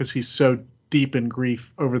children because he's so deep in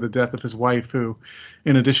grief over the death of his wife, who,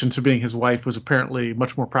 in addition to being his wife, was apparently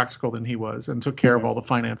much more practical than he was and took care of all the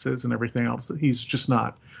finances and everything else that he's just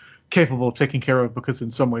not capable of taking care of, because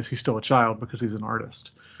in some ways he's still a child because he's an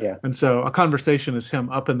artist. Yeah. And so A Conversation is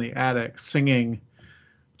him up in the attic singing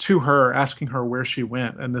to her, asking her where she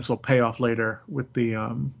went, and this will pay off later with the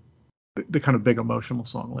kind of big emotional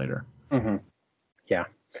song later. Mm-hmm. Yeah.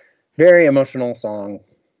 Very emotional song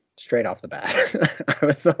straight off the bat. I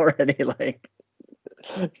was already like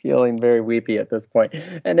feeling very weepy at this point.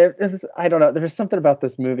 And I don't know, there's something about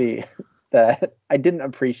this movie that I didn't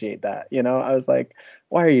appreciate that. I was like,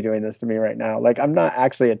 why are you doing this to me right now? Like, I'm not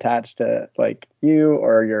actually attached to like you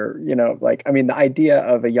or your, like, I mean, the idea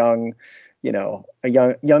of a young,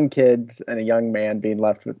 a young kids and a young man being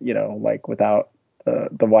left with, like without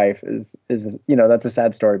the wife is that's a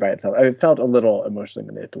sad story by itself. It felt a little emotionally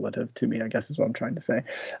manipulative to me, I guess is what I'm trying to say.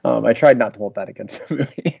 I tried not to hold that against the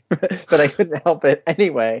movie, but I couldn't help it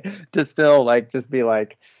anyway to still like just be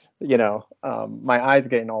like, my eyes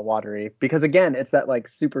getting all watery because again, it's that like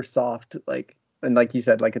super soft, like, and like you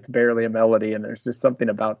said, like it's barely a melody, and there's just something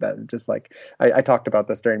about that. Just like I talked about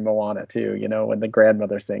this during Moana too, when the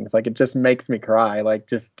grandmother sings, like it just makes me cry, like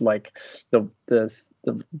just like the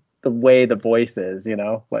way the voice is,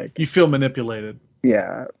 like you feel manipulated.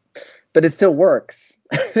 Yeah, but it still works.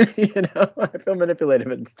 I feel manipulated,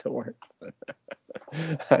 but it still works.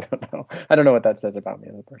 I don't know what that says about me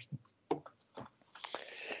as a person.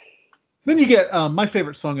 Then you get my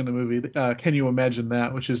favorite song in the movie, "Can You Imagine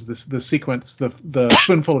That," which is the sequence, the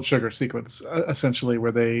spoonful of sugar sequence, essentially,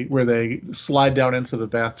 where they slide down into the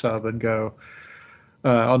bathtub and go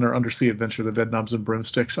on their undersea adventure, the Bedknobs and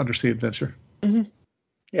Broomsticks undersea adventure. Mm-hmm.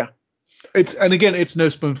 Yeah, it's no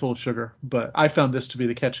spoonful of sugar, but I found this to be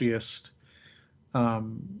the catchiest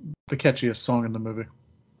song in the movie.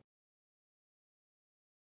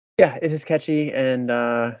 Yeah, it is catchy and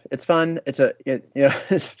it's fun.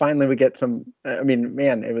 It's finally we get some. I mean,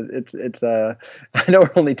 man, it's. I know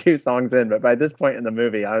we're only 2 songs in, but by this point in the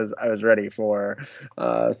movie, I was ready for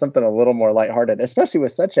something a little more lighthearted, especially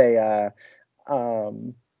with such a.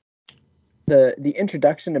 The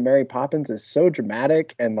introduction to Mary Poppins is so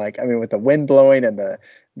dramatic, and like, I mean, with the wind blowing and the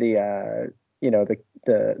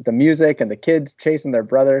music and the kids chasing their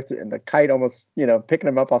brother and the kite almost, picking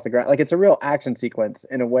him up off the ground. Like it's a real action sequence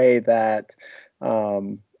in a way that,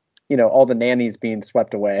 all the nannies being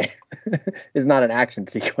swept away is not an action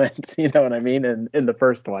sequence. You know what I mean? In the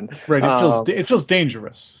first one. Right. It feels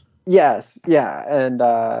dangerous. Yes. Yeah. And,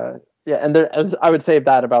 and there, I would say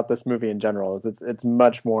that about this movie in general is it's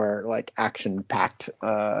much more like action packed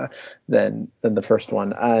than the first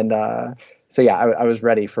one. And, so yeah, I was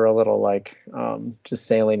ready for a little like just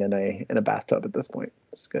sailing in a bathtub at this point.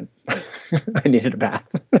 It's good. I needed a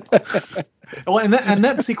bath. Well, and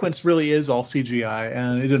that sequence really is all CGI,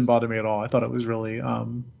 and it didn't bother me at all. I thought it was really a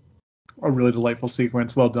really delightful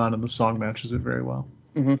sequence, well done, and the song matches it very well.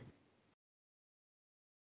 Mm-hmm.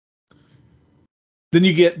 Then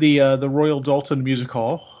you get the Royal Dalton Music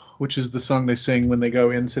Hall, which is the song they sing when they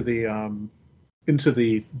go into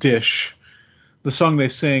the dish. The song they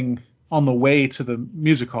sing on the way to the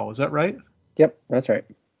music hall. Is that right? Yep, that's right.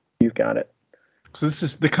 You've got it. So this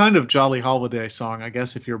is the kind of Jolly Holiday song, I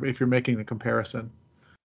guess, if you're making the comparison.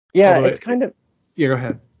 Yeah, although it's kind of. Yeah, go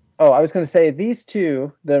ahead. Oh, I was going to say these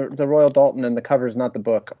two, the Royal Dalton and the Covers Not the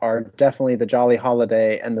Book, are definitely the Jolly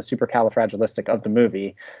Holiday and the Supercalifragilistic of the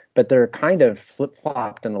movie, but they're kind of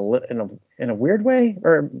flip-flopped in a weird way,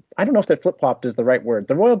 or I don't know if that flip-flopped is the right word.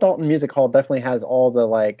 The Royal Dalton Music Hall definitely has all the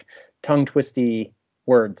like tongue-twisty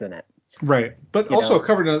words in it. Right, but also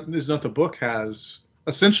Covered Is Not the Book has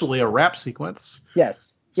essentially a rap sequence.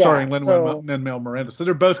 Yes. Starring Lin-Manuel Miranda. So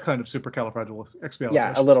they're both kind of supercalifragilistic.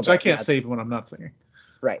 Yeah, a little bit. Which I can't say even when I'm not singing.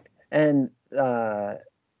 Right. And but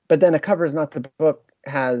then A Cover Is Not the Book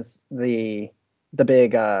has the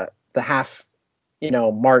big the half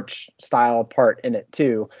march style part in it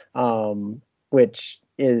too, which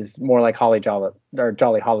is more like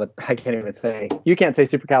Jolly Holiday. I can't even say. You can't say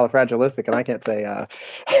supercalifragilistic, and I can't say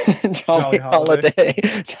Jolly Holiday.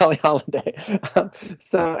 Jolly Holiday.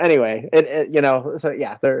 So anyway, So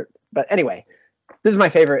yeah, But anyway, this is my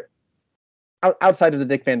favorite. Outside of the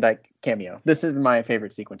Dick Van Dyke cameo, this is my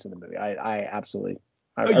favorite sequence in the movie. I absolutely.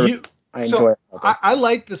 I enjoy it. I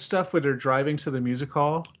like the stuff where they're driving to the music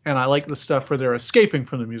hall, and I like the stuff where they're escaping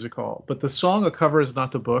from the music hall. But the song "A Cover Is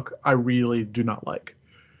Not the Book," I really do not like.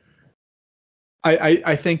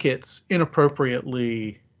 I think it's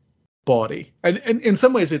inappropriately bawdy, and in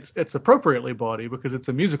some ways it's appropriately bawdy because it's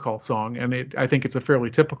a music hall song, and I think it's a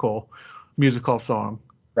fairly typical music hall song.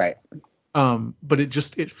 Right. But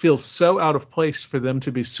it feels so out of place for them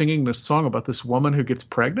to be singing this song about this woman who gets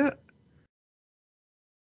pregnant.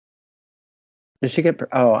 Did she get?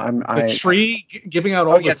 Oh, the tree giving out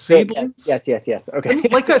all the seedlings. Yes. Okay.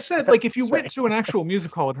 And like I said, like if you went to an actual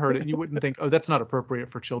music hall and heard it, you wouldn't think, oh, that's not appropriate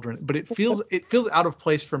for children. But it feels out of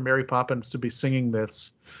place for Mary Poppins to be singing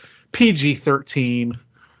this PG-13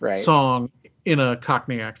 song in a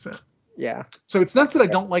Cockney accent. Yeah. So it's not that I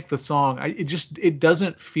don't like the song. It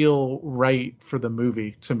doesn't feel right for the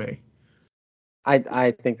movie to me. I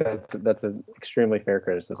think that's an extremely fair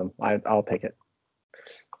criticism. I'll take it.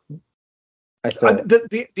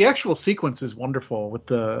 The actual sequence is wonderful with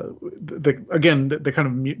the kind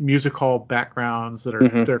of music hall backgrounds that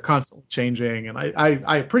are they're constantly changing, and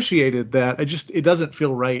I appreciated that. It doesn't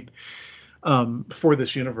feel right for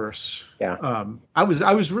this universe. Yeah. I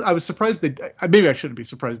was surprised maybe I shouldn't be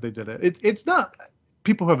surprised they did it. It's not,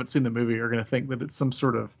 people who haven't seen the movie are going to think that it's some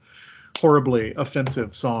sort of horribly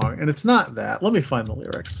offensive song, and it's not that. Let me find the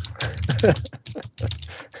lyrics.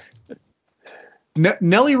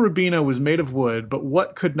 Nellie Rubina was made of wood, but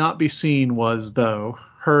what could not be seen was though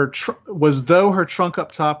her trunk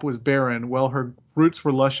up top was barren, while her roots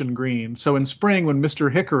were lush and green. So in spring, when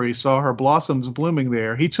Mr. Hickory saw her blossoms blooming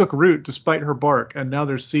there, he took root despite her bark, and now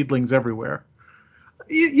there's seedlings everywhere.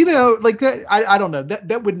 You know, like that. I don't know.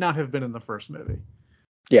 That would not have been in the first movie.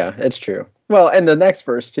 Yeah, it's true. Well, and the next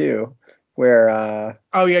verse too, where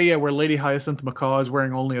where Lady Hyacinth Macaw is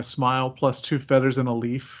wearing only a smile plus 2 feathers and a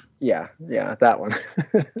leaf. Yeah, that one.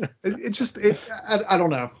 I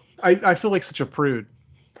don't know. I feel like such a prude.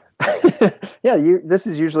 Yeah, this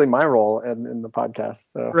is usually my role in the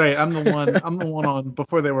podcast. So. Right, I'm the one on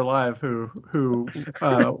Before They Were Live who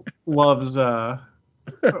loves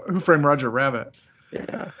Who Framed Roger Rabbit.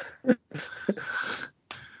 Yeah.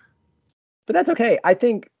 But that's okay. I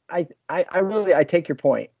think I really take your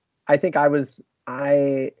point. I think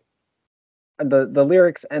the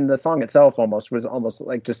lyrics and the song itself was almost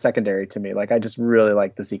like just secondary to me. Like I just really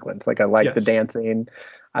like the sequence. Like I like the dancing.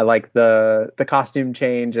 I like the costume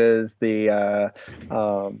changes. I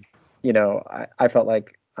felt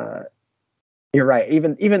like you're right.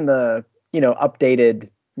 Even the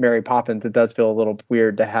updated Mary Poppins, it does feel a little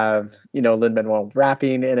weird to have Lin-Manuel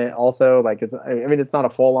rapping in it also. Like it's not a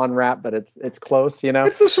full on rap, but it's close.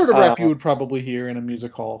 It's the sort of rap you would probably hear in a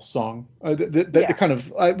music hall song. The kind of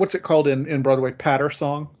what's it called in Broadway, patter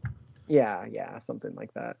song. Yeah, something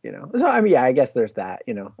like that. So I guess there's that.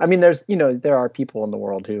 There's there are people in the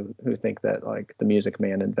world who think that like the Music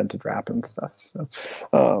Man invented rap and stuff. So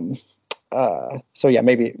yeah,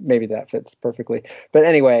 maybe that fits perfectly. But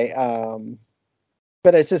anyway.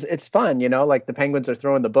 But it's fun, like the penguins are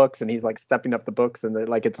throwing the books and he's like stepping up the books and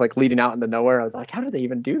it's like leading out into nowhere. I was like, how do they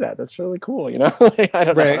even do that? That's really cool, I don't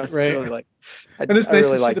know. Right. Really and it's nice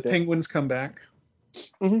to see the penguins come back.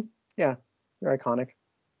 Mm-hmm. Yeah, they're iconic.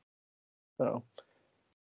 So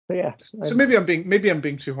yeah. So maybe I'm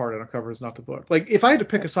being too hard on a covers, not the book. Like if I had to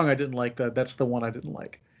pick a song I didn't like, that's the one I didn't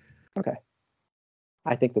like. Okay.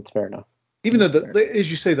 I think that's fair enough. Even though as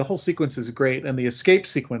you say, the whole sequence is great, and the escape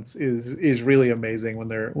sequence is really amazing when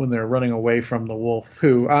they're running away from the wolf,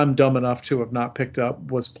 who I'm dumb enough to have not picked up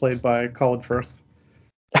was played by Colin Firth.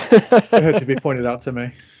 It had to be pointed out to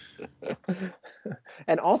me.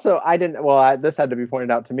 And also, I didn't. Well, this had to be pointed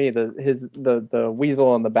out to me. The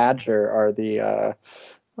weasel and the badger are the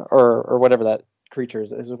or whatever that creature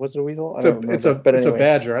is. Was it a weasel? It's a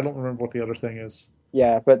badger. I don't remember what the other thing is.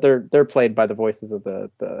 Yeah, but they're played by the voices of the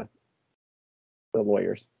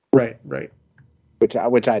lawyers. Right. Which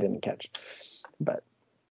I didn't catch. But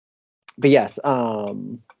yes,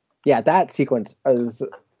 that sequence is,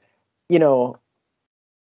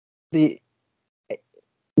 the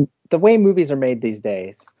way movies are made these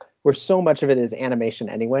days, where so much of it is animation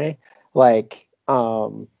anyway, but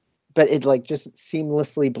it like just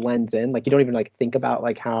seamlessly blends in. Like you don't even like think about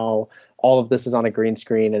like how all of this is on a green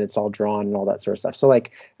screen and it's all drawn and all that sort of stuff. So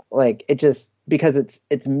like it just, because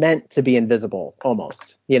it's meant to be invisible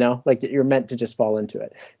almost, like you're meant to just fall into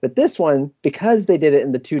it. But this one, because they did it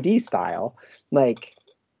in the 2D style, like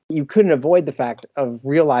you couldn't avoid the fact of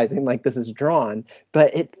realizing like this is drawn,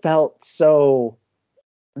 but it felt so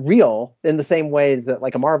real in the same ways that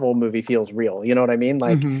like a Marvel movie feels real. You know what I mean?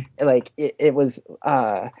 Like, like it was,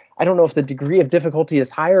 I don't know if the degree of difficulty is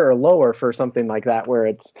higher or lower for something like that, where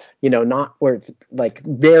it's, not where it's like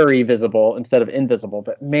very visible instead of invisible,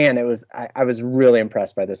 but man, it was, I was really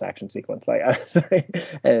impressed by this action sequence. Like,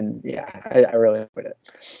 and yeah, I really enjoyed it.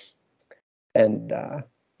 And,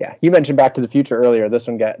 yeah, you mentioned Back to the Future earlier. This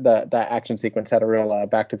one that action sequence had a real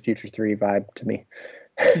Back to the Future 3 vibe to me.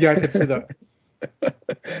 Yeah, I could see that.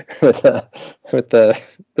 with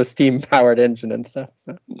the steam powered engine and stuff.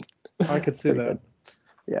 So I could see that. Good.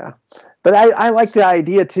 Yeah, but I like the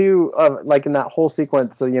idea too of like in that whole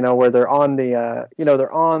sequence, so, where they're on the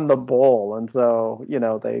they're on the bowl, and so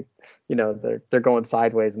they're going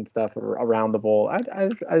sideways and stuff around the bowl. I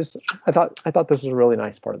thought this was a really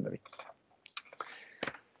nice part of the movie.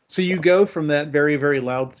 So you go from that very, very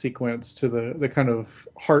loud sequence to the kind of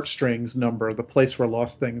heartstrings number, the place where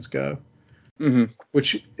lost things go. Mm-hmm.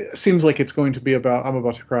 Which seems like it's going to be about, I'm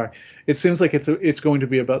about to cry. It seems like it's going to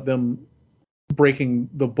be about them breaking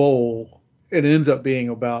the bowl. It ends up being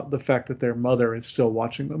about the fact that their mother is still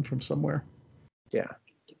watching them from somewhere. Yeah.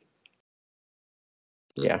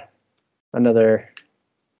 Another,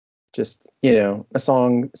 just, a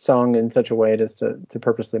song in such a way just to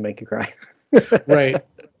purposely make you cry. Right.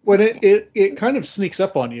 When it kind of sneaks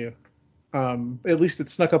up on you. At least it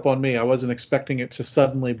snuck up on me. I wasn't expecting it to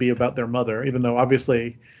suddenly be about their mother, even though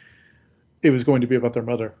obviously it was going to be about their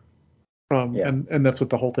mother. And that's what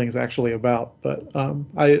the whole thing is actually about. But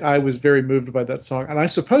I was very moved by that song. And I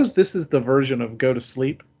suppose this is the version of Go to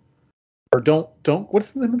Sleep. Or don't,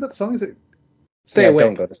 what's the name of that song? Is it Stay Awake?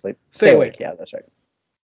 Don't go to sleep. Stay Awake. Yeah, that's right.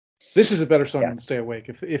 This is a better song than Stay Awake,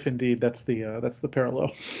 if indeed that's the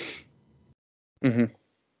parallel. Mm-hmm.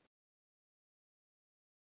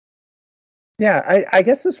 Yeah, I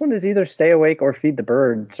guess this one is either Stay Awake or Feed the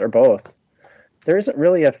Birds or both. There isn't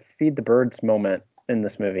really a Feed the Birds moment in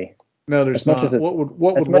this movie. No, there's not. What would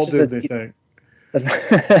Walt Disney think?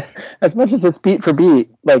 As much as it's beat for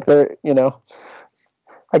beat, like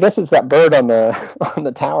I guess it's that bird on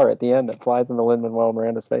the tower at the end that flies into Lin-Manuel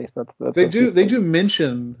Miranda's face. They do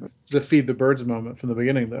mention the Feed the Birds moment from the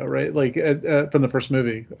beginning, though, right? Like from the first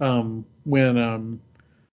movie, when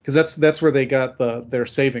because that's where they got their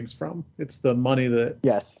savings from. It's the money that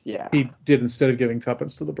he did instead of giving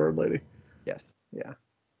tuppence to the bird lady. Yes, yeah.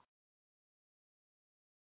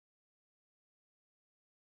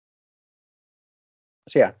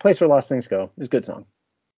 So yeah, Place Where Lost Things Go is a good song.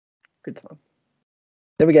 Good song.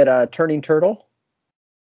 Then we get Turning Turtle.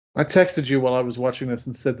 I texted you while I was watching this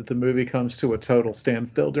and said that the movie comes to a total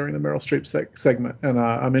standstill during the Meryl Streep segment, and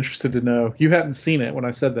I'm interested to know. You hadn't seen it when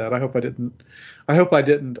I said that. I hope I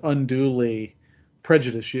didn't unduly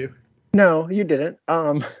prejudice you. No, you didn't.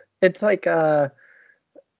 It's like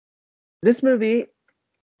this movie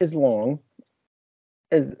is long,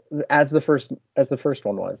 as the first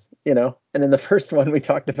one was, and in the first one we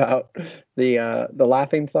talked about the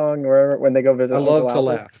laughing song or when they go visit. I love to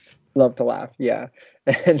laugh. Love to laugh, yeah.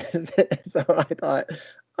 And so I thought,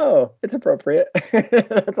 oh, it's appropriate.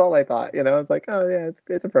 That's all I thought, I was like, oh yeah,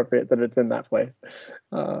 it's appropriate that it's in that place.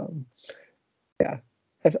 Yeah.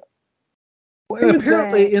 Well,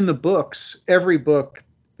 apparently in the books, every book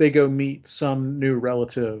they go meet some new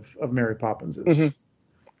relative of Mary Poppins's. Mm-hmm.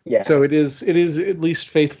 Yeah. So it is at least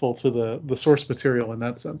faithful to the source material in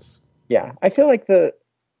that sense. Yeah, I feel like it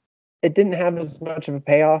didn't have as much of a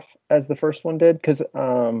payoff as the first one did, because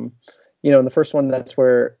in the first one that's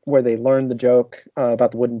where they learned the joke about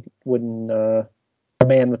the wooden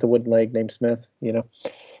man with the wooden leg named Smith, and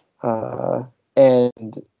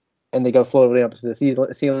they go floating up to the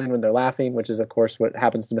ceiling when they're laughing, which is of course what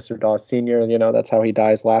happens to Mr. Dawes Sr. That's how he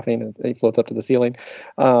dies, laughing, and he floats up to the ceiling.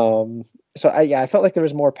 So I felt like there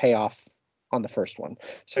was more payoff on the first one.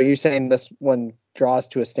 So you're saying this one draws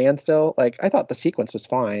to a standstill? Like, I thought the sequence was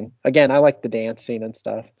fine. Again, I like the dance scene and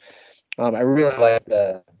stuff. I really like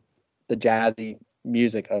the jazzy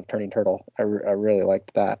music of Turning Turtle. I really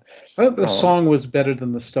liked that. I thought the song was better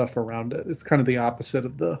than the stuff around it. It's kind of the opposite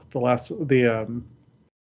of the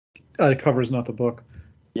covers, not the book.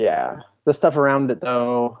 Yeah, the stuff around it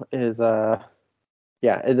though is there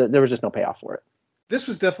was just no payoff for it. This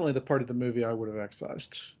was definitely the part of the movie I would have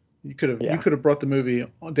excised. You could have brought the movie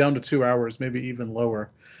down to 2 hours, maybe even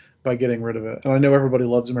lower, by getting rid of it. And I know everybody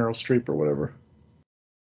loves Meryl Streep or whatever.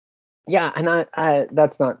 Yeah, and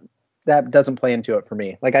that doesn't play into it for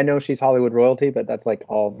me. Like, I know she's Hollywood royalty, but that's like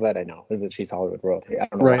all that I know, is that she's Hollywood royalty. I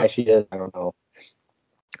don't know why she is. I don't know.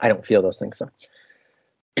 I don't feel those things. So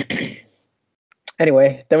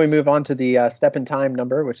anyway, then we move on to the Step in Time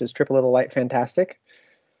number, which is Trip a Little Light Fantastic.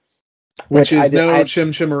 Which is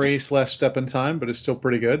Chim Chimmery / Step in Time, but it's still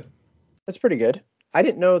pretty good. It's pretty good. I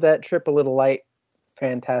didn't know that Trip a Little Light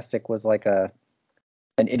Fantastic was like an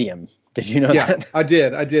idiom. Did you know that? Yeah, I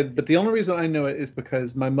did. But the only reason I know it is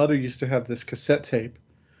because my mother used to have this cassette tape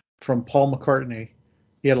from Paul McCartney.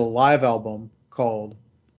 He had a live album called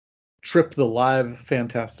Trip the Live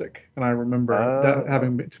Fantastic. And I remember that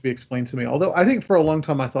having to be explained to me. Although I think for a long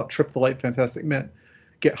time I thought Trip the Light Fantastic meant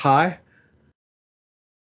get high.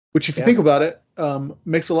 Which, if you think about it,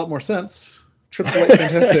 makes a lot more sense. Trip the Light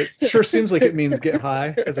Fantastic sure seems like it means get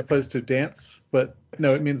high as opposed to dance. But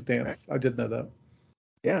no, it means dance. I did know that.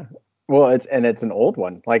 Yeah. Well, it's an old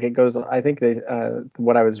one. Like, it goes, I think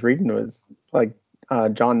what I was reading was like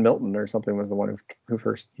John Milton or something was the one who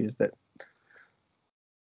first used it.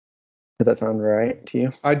 Does that sound right to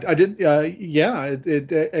you? I did. Yeah. I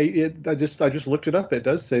just looked it up. It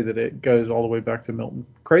does say that it goes all the way back to Milton.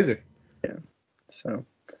 Crazy. Yeah. So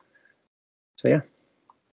yeah.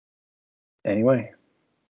 Anyway.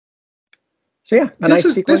 So yeah, this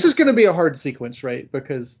is going to be a hard sequence, right?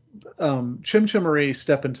 Because Chim Chimery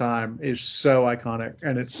Step in Time is so iconic,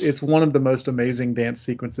 and it's one of the most amazing dance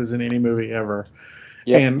sequences in any movie ever.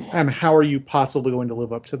 Yep. And how are you possibly going to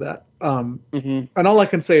live up to that? And all I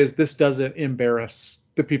can say is this doesn't embarrass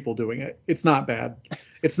the people doing it. It's not bad.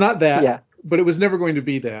 It's not that, yeah. But it was never going to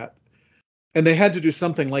be that. And they had to do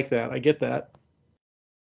something like that. I get that.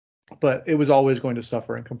 But it was always going to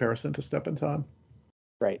suffer in comparison to Step in Time.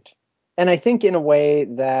 Right. And I think in a way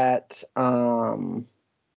that, can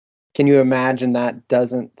you imagine that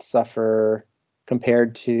doesn't suffer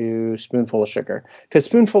compared to Spoonful of Sugar? Because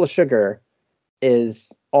Spoonful of Sugar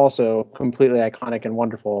is also completely iconic and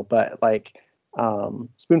wonderful, but like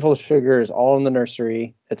Spoonful of Sugar is all in the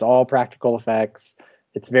nursery. It's all practical effects.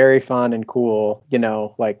 It's very fun and cool, you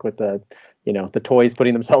know, like with the, you know, the toys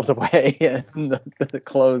putting themselves away and the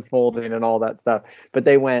clothes folding and all that stuff. But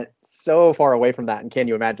they went so far away from that. And can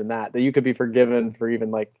you imagine that you could be forgiven for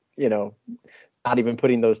even like, you know, not even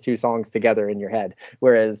putting those two songs together in your head.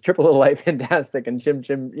 Whereas Triple Little Light Fantastic and Chim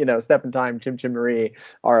Chim, you know, Step in Time, Chim Chim Marie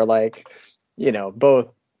are like, you know,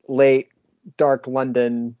 both late, dark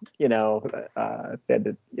London, you know,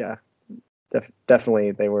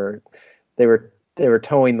 definitely they were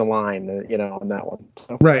towing the line, you know, on that one.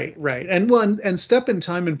 So. Right. And Step in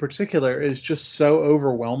Time in particular is just so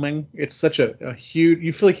overwhelming. It's such a huge,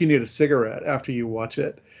 you feel like you need a cigarette after you watch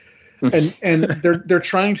it. And they're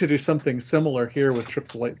trying to do something similar here with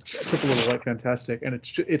Triple Little Light Fantastic, and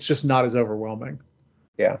it's just not as overwhelming.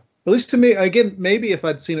 Yeah. At least to me, again, maybe if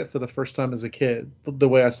I'd seen it for the first time as a kid, the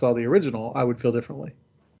way I saw the original, I would feel differently.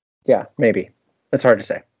 Yeah, maybe. That's hard to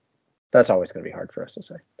say. That's always going to be hard for us to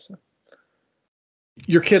say. So.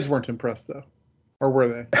 Your kids weren't impressed, though, or were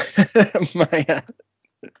they? My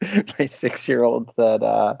 6-year-old said,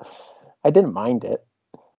 I didn't mind it.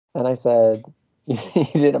 And I said, you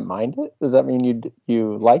didn't mind it? Does that mean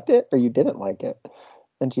you liked it or you didn't like it?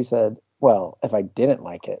 And she said, well, if I didn't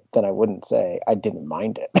like it, then I wouldn't say I didn't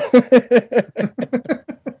mind it.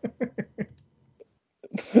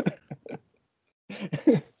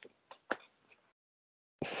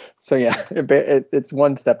 So yeah, it's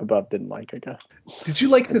one step above didn't like, I guess. Did you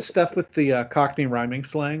like the stuff with the Cockney rhyming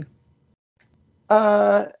slang?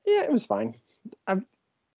 Yeah, it was fine. I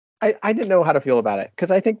didn't know how to feel about it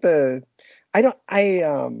because I think I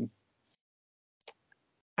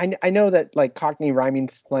know that like Cockney rhyming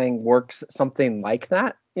slang works something like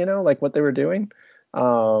that, you know, like what they were doing.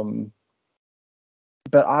 But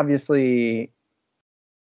obviously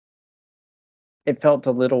it felt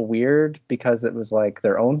a little weird because it was like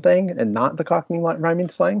their own thing and not the Cockney rhyming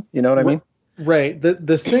slang. You know what I mean? Right.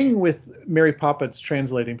 The thing with Mary Poppins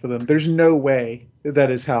translating for them, there's no way that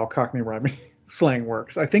is how Cockney rhyming slang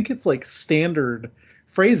works. I think it's like standard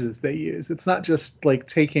phrases they use. It's not just like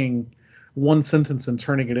taking one sentence and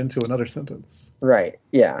turning it into another sentence. Right.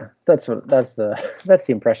 Yeah. That's the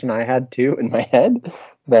impression I had too in my head,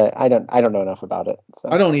 but I don't know enough about it. So.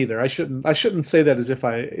 I don't either. I shouldn't say that as if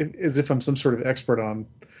I'm some sort of expert on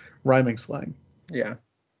rhyming slang. Yeah.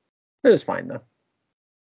 It was fine though.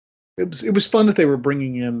 It was fun that they were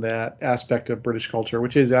bringing in that aspect of British culture,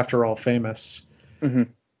 which is after all famous. Mm-hmm.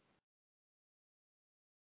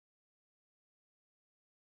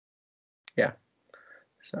 Yeah.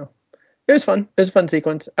 So. It was fun. It was a fun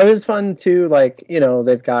sequence. It was fun too, like, you know,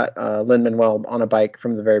 they've got Lin-Manuel on a bike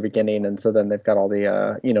from the very beginning, and so then they've got all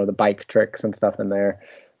the you know, the bike tricks and stuff in there.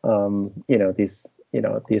 You know, these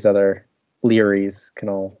other Learys can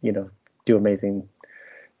all, you know, do amazing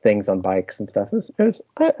things on bikes and stuff. It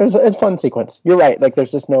was a fun sequence. You're right. Like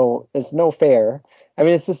there's no fair. I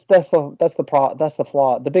mean, it's just that's the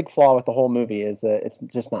flaw. The big flaw with the whole movie is that it's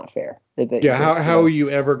just not fair. How are you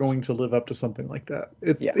ever going to live up to something like that?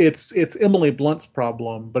 It's Emily Blunt's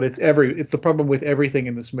problem, but it's the problem with everything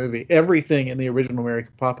in this movie. Everything in the original Mary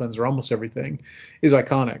Poppins, or almost everything, is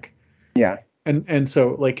iconic. Yeah. And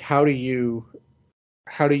so like how do you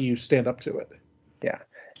stand up to it? Yeah.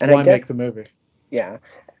 And why make the movie? Yeah.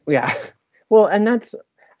 Yeah. Well, and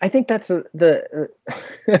I think that's I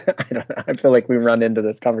don't know. I feel like we run into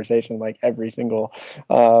this conversation like every single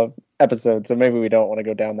episode, so maybe we don't want to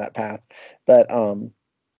go down that path. But you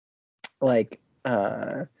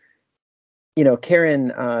know, Karen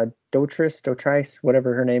Dotrice,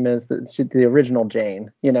 whatever her name is, the original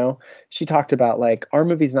Jane, you know, she talked about like our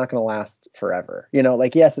movie's not going to last forever. You know,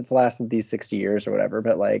 like yes, it's lasted these 60 years or whatever,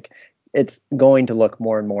 but like it's going to look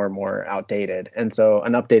more and more and more outdated. And so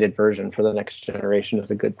an updated version for the next generation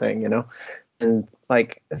is a good thing, you know? And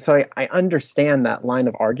like, so I understand that line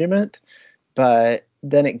of argument, but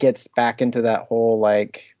then it gets back into that whole,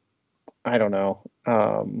 like, I don't know,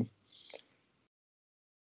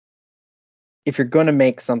 if you're going to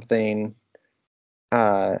make something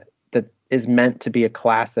that is meant to be a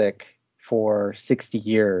classic for 60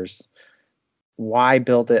 years, why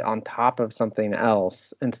build it on top of something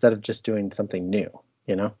else instead of just doing something new,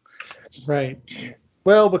 you know? Right.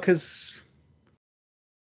 Well, because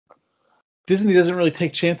Disney doesn't really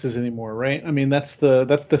take chances anymore, right? I mean, that's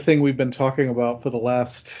the thing we've been talking about for the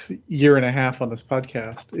last year and a half on this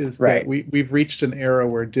podcast, is Right. that we've reached an era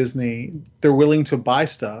where Disney, they're willing to buy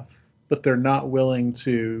stuff, but they're not willing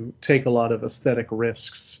to take a lot of aesthetic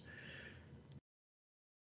risks.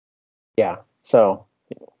 Yeah. So,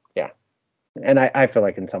 yeah. And I feel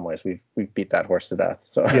like in some ways we've beat that horse to death.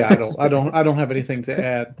 So Yeah, I don't have anything to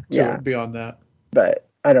add to it beyond that. But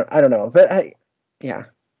I don't know. But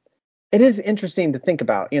it is interesting to think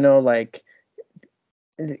about, you know, like,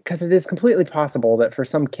 because it is completely possible that for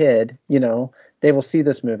some kid, you know, they will see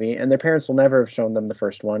this movie and their parents will never have shown them the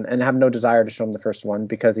first one and have no desire to show them the first one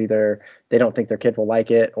because either they don't think their kid will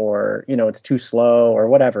like it, or, you know, it's too slow or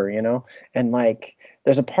whatever, you know. And like,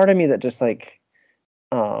 there's a part of me that just like,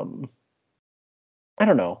 I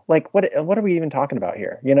don't know, like what are we even talking about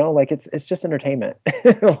here? You know, like it's just entertainment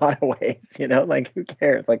in a lot of ways, you know, like who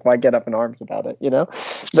cares? Like why get up in arms about it, you know?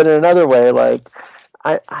 But in another way, like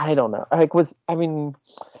I don't know. Like was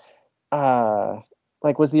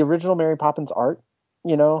the original Mary Poppins art,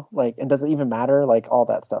 you know, like, and does it even matter? Like all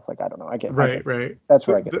that stuff. Like I don't know. Right. That's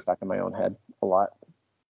where I get stuck in my own head a lot.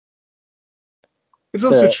 It's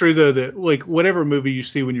also true though that like whatever movie you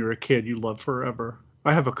see when you're a kid, you love forever.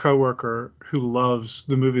 I have a coworker who loves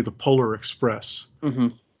the movie The Polar Express. Mm-hmm.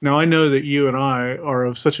 Now, I know that you and I are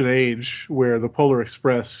of such an age where The Polar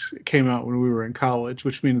Express came out when we were in college,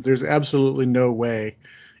 which means there's absolutely no way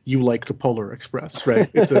you like The Polar Express, right?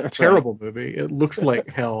 It's a terrible movie. It looks like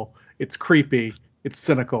hell. It's creepy. It's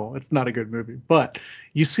cynical. It's not a good movie. But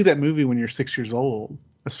you see that movie when you're 6 years old,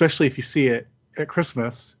 especially if you see it at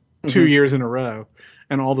Christmas 2 years in a row.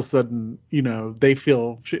 And all of a sudden, you know,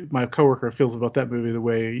 my coworker feels about that movie the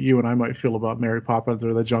way you and I might feel about Mary Poppins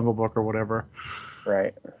or The Jungle Book or whatever.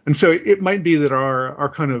 Right. And so it might be that our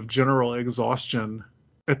kind of general exhaustion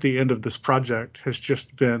at the end of this project has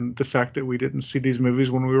just been the fact that we didn't see these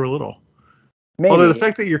movies when we were little. Maybe. Although the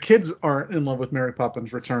fact that your kids aren't in love with Mary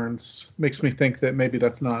Poppins Returns makes me think that maybe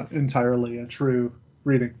that's not entirely a true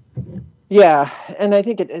reading. Yeah, and I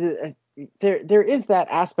think there is that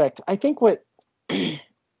aspect. I think what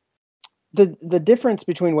the difference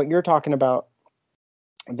between what you're talking about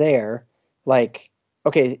there, like,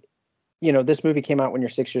 okay, you know, this movie came out when you're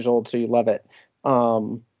 6 years old, so you love it.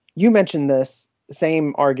 You mentioned this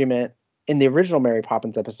same argument in the original Mary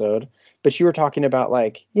Poppins episode, but you were talking about,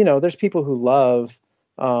 like, you know, there's people who love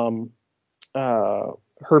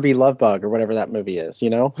Herbie Lovebug or whatever that movie is,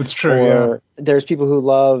 you know? It's true, or there's people who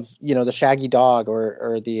love, you know, the Shaggy Dog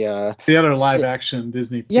or the other live action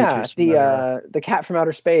Disney features. Yeah, the Cat from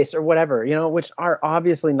Outer Space or whatever, you know, which are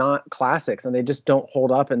obviously not classics and they just don't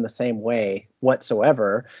hold up in the same way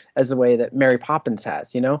whatsoever as the way that Mary Poppins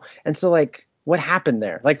has, you know? And so, like, what happened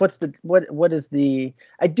there? Like, what is the,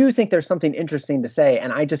 I do think there's something interesting to say,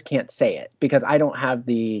 and I just can't say it because I don't have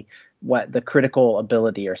the critical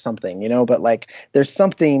ability or something, you know, but like, there's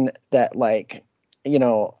something that, like, you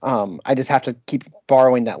know, I just have to keep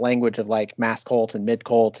borrowing that language of like mass cult and mid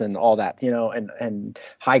cult and all that, you know, and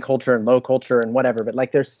high culture and low culture and whatever. But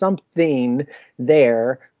like, there's something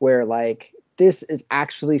there where like, this is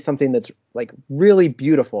actually something that's like really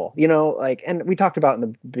beautiful, you know, like, and we talked about in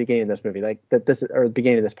the beginning of this movie, like that this, or the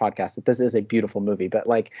beginning of this podcast, that this is a beautiful movie. But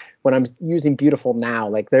like, when I'm using beautiful now,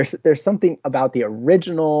 like there's something about the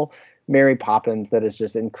original Mary Poppins that is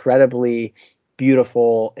just incredibly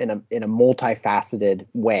beautiful in a multifaceted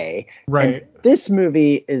way. Right. And this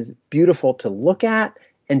movie is beautiful to look at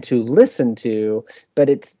and to listen to, but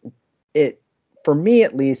it for me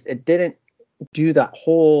at least, it didn't do that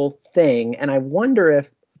whole thing. And I wonder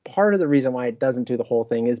if part of the reason why it doesn't do the whole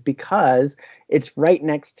thing is because it's right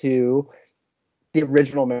next to the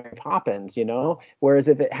original Mary Poppins, you know, whereas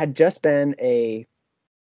if it had just been a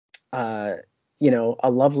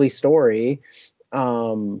lovely story,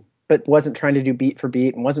 but wasn't trying to do beat for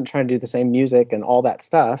beat and wasn't trying to do the same music and all that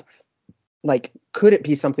stuff, like, could it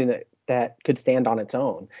be something that could stand on its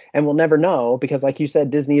own? And we'll never know because, like you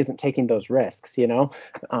said, Disney isn't taking those risks, you know.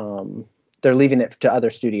 They're leaving it to other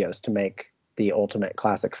studios to make the ultimate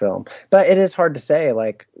classic film. But it is hard to say,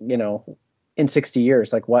 like, you know, in 60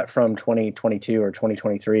 years, like what from 2022 or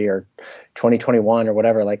 2023 or 2021 or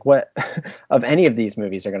whatever, like what of any of these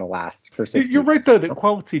movies are going to last for 60 You're years? right, though, that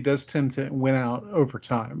quality does tend to win out over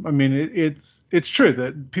time. I mean, it's true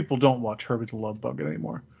that people don't watch Herbie the Love Bug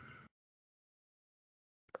anymore.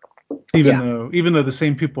 Even though the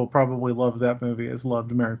same people probably loved that movie as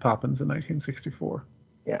loved Mary Poppins in 1964.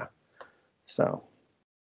 Yeah. So,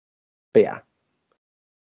 but yeah.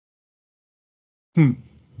 And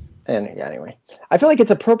yeah, anyway, I feel like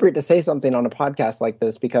it's appropriate to say something on a podcast like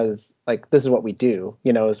this because like this is what we do,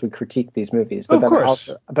 as we critique these movies. But of course.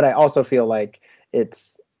 I also feel like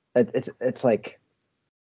it's like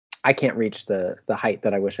I can't reach the height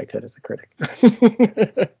that I wish I could as a critic.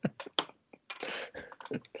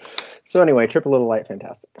 So anyway, Triple Little Light,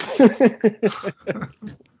 fantastic.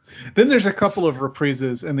 Then there's a couple of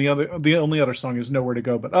reprises, and the only other song is Nowhere to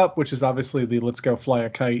Go But Up, which is obviously the Let's Go Fly a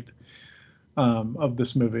Kite of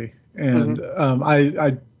this movie. And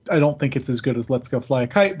I don't think it's as good as Let's Go Fly a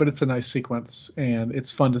Kite, but it's a nice sequence, and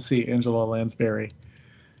it's fun to see Angela Lansbury,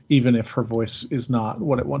 even if her voice is not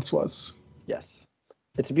what it once was. Yes.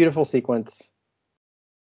 It's a beautiful sequence.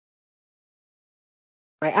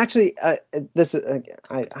 I actually, I'm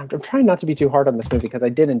trying not to be too hard on this movie because I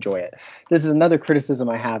did enjoy it. This is another criticism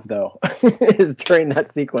I have, though, is during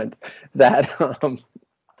that sequence that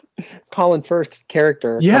Colin Firth's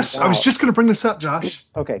character. Yes, I was just going to bring this up, Josh.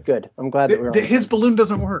 Okay, good. I'm glad that we're on his balloon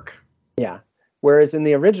doesn't work. Yeah. Whereas in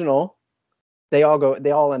the original, they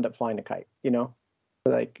all end up flying a kite,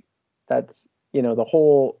 like that's, the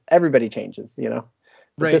whole, everybody changes, But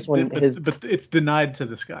right. This one, but it's denied to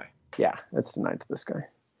this guy. Yeah, it's denied to this guy.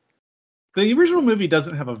 The original movie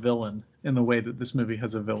doesn't have a villain in the way that this movie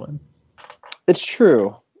has a villain. It's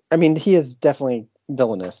true. I mean, he is definitely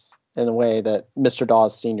villainous in a way that Mr.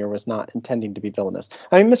 Dawes Sr. was not intending to be villainous.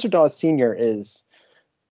 I mean, Mr. Dawes Sr. is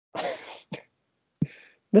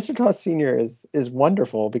Mr. Dawes Sr. is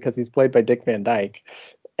wonderful because he's played by Dick Van Dyke,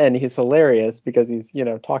 and he's hilarious because he's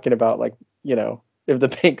talking about like if the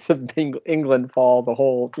banks of England fall, the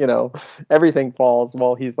whole, everything falls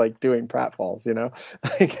while he's like doing pratfalls,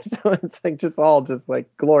 like, so it's like just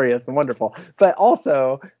like glorious and wonderful. But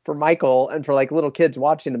also for Michael and for like little kids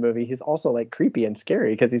watching the movie, he's also like creepy and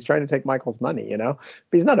scary because he's trying to take Michael's money, but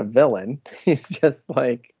he's not a villain. He's just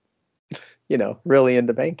like, really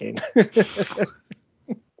into banking.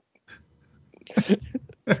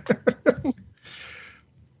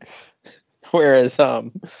 Whereas,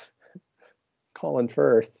 Colin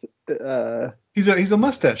Firth, he's a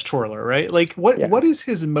mustache twirler, right? Like what is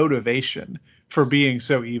his motivation for being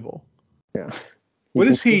so evil? Yeah. Why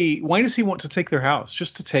does he want to take their house?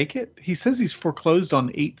 Just to take it? He says he's foreclosed on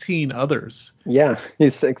 18 others. Yeah,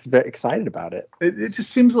 he's excited about it. It just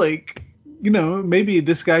seems like, maybe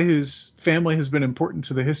this guy whose family has been important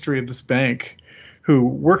to the history of this bank, who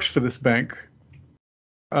works for this bank,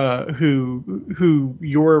 who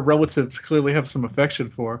your relatives clearly have some affection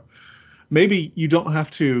for. Maybe you don't have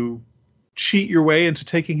to cheat your way into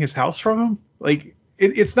taking his house from him. Like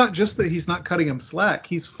it's not just that he's not cutting him slack.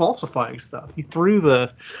 He's falsifying stuff. He threw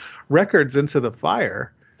the records into the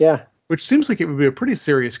fire. Yeah. Which seems like it would be a pretty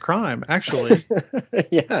serious crime, actually.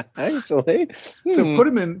 Yeah, actually. So put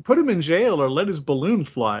him in jail or let his balloon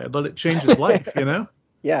fly and let it change his life,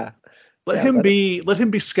 Yeah. Let him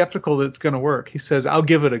be skeptical that it's going to work. He says, "I'll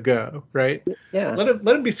give it a go," right? Yeah.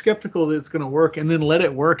 Let him be skeptical that it's going to work, and then let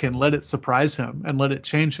it work and let it surprise him and let it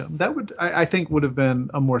change him. That I think would have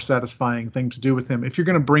been a more satisfying thing to do with him if you're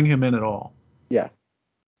going to bring him in at all. Yeah.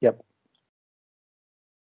 Yep.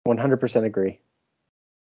 100% agree.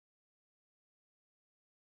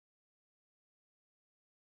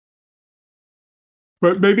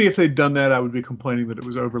 But maybe if they'd done that, I would be complaining that it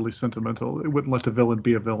was overly sentimental. It wouldn't let the villain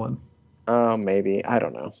be a villain. Oh, maybe. I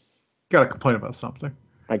don't know. Got to complain about something.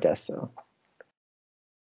 I guess so.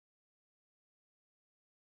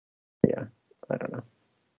 Yeah, I don't know.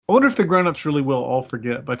 I wonder if the grown-ups really will all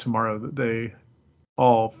forget by tomorrow that they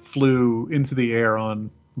all flew into the air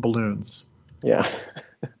on balloons. Yeah.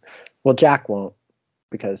 Well, Jack won't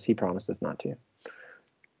because he promises not to.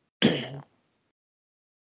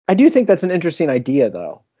 I do think that's an interesting idea,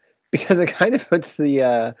 though, because it kind of puts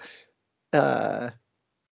it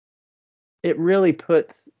really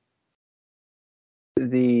puts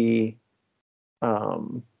the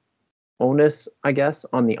onus, I guess,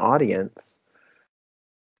 on the audience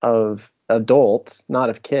of adults, not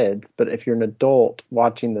of kids, but if you're an adult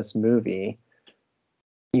watching this movie,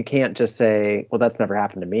 you can't just say, well, that's never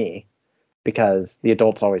happened to me, because the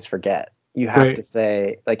adults always forget. You have to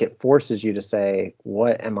say, like, it forces you to say,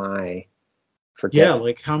 what am I forgetting? Yeah,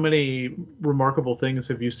 like, how many remarkable things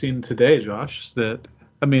have you seen today, Josh, that,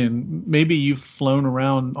 I mean, maybe you've flown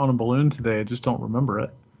around on a balloon today, I just don't remember it.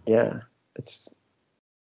 Yeah, it's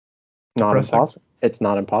not impossible. It's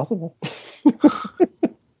not impossible.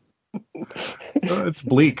 It's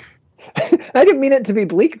bleak. I didn't mean it to be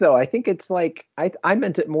bleak, though. I think it's like, I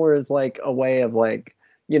meant it more as like a way of like,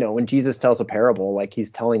 when Jesus tells a parable, like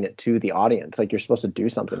he's telling it to the audience, like you're supposed to do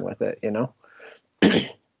something with it,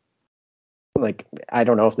 Like, I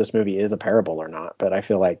don't know if this movie is a parable or not, but I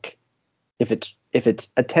feel like if it's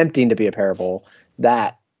attempting to be a parable,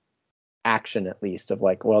 that action, at least, of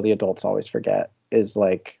like, well, the adults always forget, is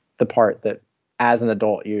like the part that as an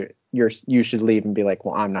adult you should leave and be like,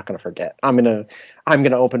 well, I'm not going to forget. I'm going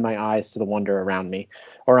to open my eyes to the wonder around me,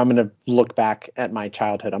 or I'm going to look back at my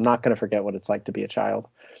childhood. I'm not going to forget what it's like to be a child.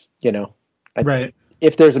 Right.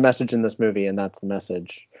 If there's a message in this movie and that's the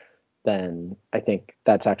message, then I think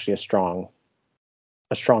that's actually a strong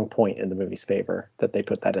point in the movie's favor that they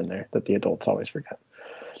put that in there, that the adults always forget.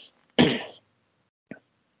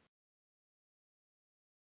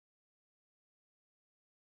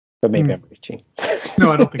 But maybe I'm reaching.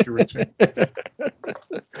 No, I don't think you're reaching.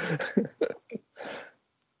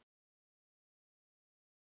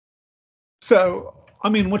 So, I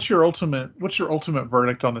mean, what's your ultimate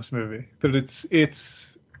verdict on this movie? That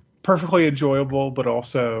it's perfectly enjoyable, but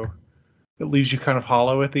also it leaves you kind of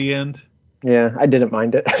hollow at the end. Yeah, I didn't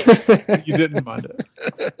mind it. You didn't mind it.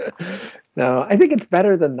 No, I think it's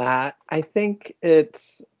better than that. I think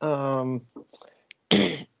it's one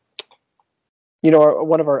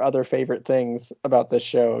of our other favorite things about this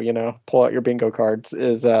show, pull out your bingo cards,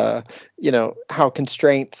 is how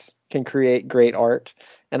constraints can create great art.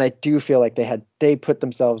 And I do feel like they put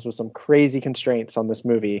themselves with some crazy constraints on this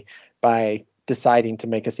movie by deciding to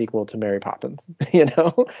make a sequel to Mary Poppins,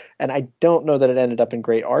 and I don't know that it ended up in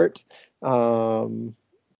great art.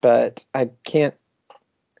 But I don't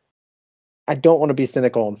want to be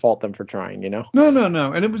cynical and fault them for trying, No.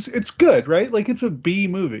 And it's good, right? Like, it's a B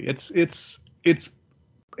movie. It's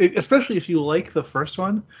especially if you like the first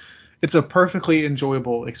one, it's a perfectly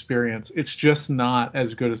enjoyable experience. It's just not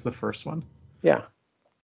as good as the first one. Yeah.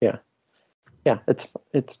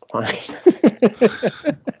 It's fine.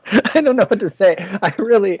 I don't know what to say.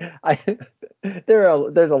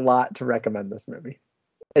 There's a lot to recommend this movie.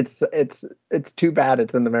 It's too bad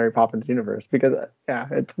it's in the Mary Poppins universe, because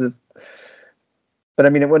it's just. But I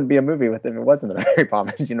mean, it wouldn't be a movie if it wasn't in the Mary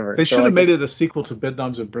Poppins universe. They should have made it a sequel to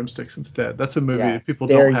Bedknobs and Broomsticks instead. That's a movie that people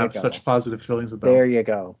don't have such positive feelings about. There you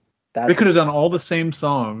go. They could have done all the same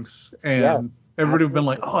songs, and everybody would have been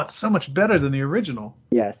like, "Oh, it's so much better than the original."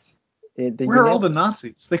 Yes. Where are all the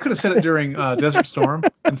Nazis? They could have said it during Desert Storm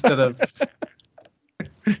instead of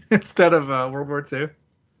World War II.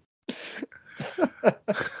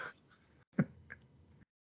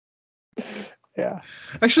 Yeah.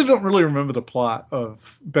 I actually don't really remember the plot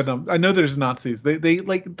of Bedknobs. I know there's Nazis. They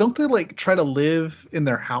don't they like try to live in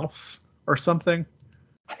their house or something?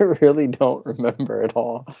 I really don't remember at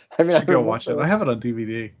all. I mean, I go watch it. I have it on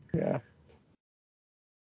DVD. Yeah.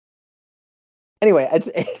 Anyway,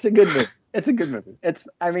 it's a good movie. It's a good movie.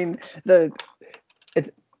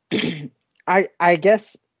 I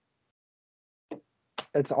guess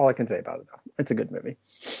that's all I can say about it, though. It's a good movie.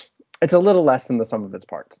 It's a little less than the sum of its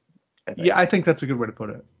parts. I think that's a good way to put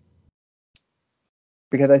it.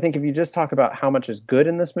 Because I think if you just talk about how much is good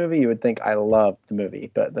in this movie, you would think I love the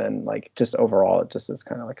movie, but then like just overall, it just is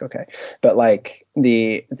kind of like, okay. But like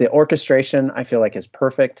the orchestration, I feel like is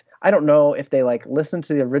perfect. I don't know if they like listen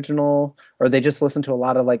to the original or they just listen to a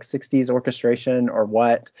lot of like 60s orchestration or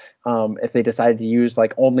what, if they decided to use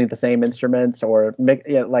like only the same instruments or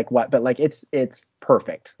like what, but like it's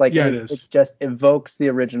perfect. Like it just evokes the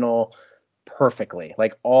original perfectly.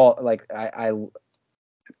 Like all like I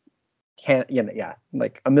can't,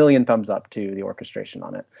 like a million thumbs up to the orchestration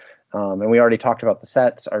on it. And we already talked about the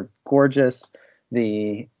sets are gorgeous.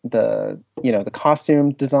 The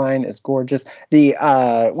costume design is gorgeous. We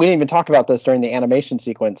didn't even talk about this during the animation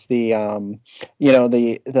sequence. The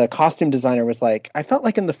costume designer was like, I felt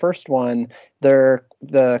like in the first one,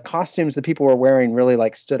 the costumes that people were wearing really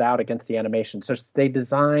like stood out against the animation. So they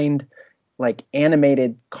designed like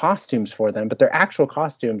animated costumes for them, but they're actual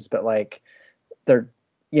costumes, but like they're,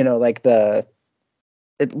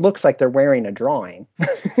 it looks like they're wearing a drawing,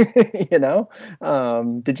 Did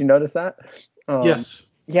you notice that? Yes.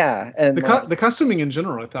 Yeah. And the costuming in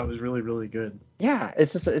general, I thought was really, really good. Yeah.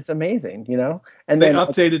 it's amazing, and they then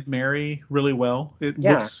updated Mary really well.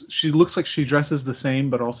 She looks like she dresses the same,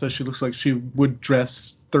 but also she looks like she would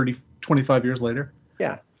dress 25 years later.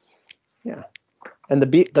 Yeah. Yeah. And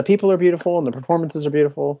the people are beautiful and the performances are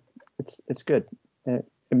beautiful. It's good. It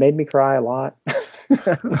made me cry a lot.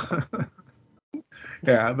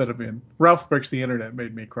 Yeah, I bet it mean Ralph Breaks the Internet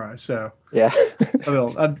made me cry. So yeah,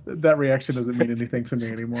 that reaction doesn't mean anything to me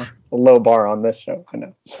anymore. It's a low bar on this show. I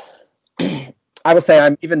know. I would say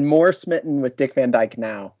I'm even more smitten with Dick Van Dyke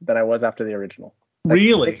now than I was after the original.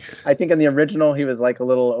 Really? I think in the original he was like a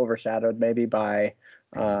little overshadowed maybe by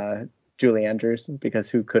Julie Andrews, because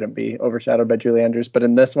who couldn't be overshadowed by Julie Andrews? But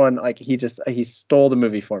in this one, like he stole the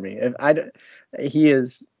movie for me.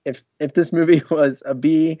 If this movie was a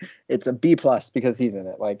B, it's a B plus because he's in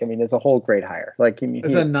it. Like, I mean, it's a whole grade higher. Like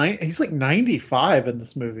he's like 95 in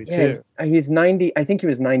this movie too. He's 90. I think he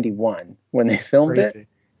was 91 when they filmed it.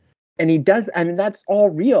 And he does. I mean, that's all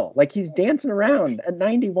real. Like he's dancing around at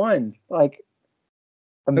 91. Like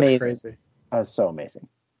amazing. That's crazy. So amazing.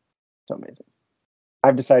 So amazing.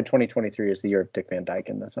 I've decided 2023 is the year of Dick Van Dyke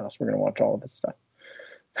in this house. We're gonna watch all of his stuff.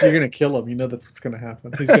 You're gonna kill him. You know that's what's gonna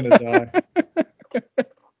happen. He's gonna die.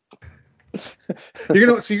 You're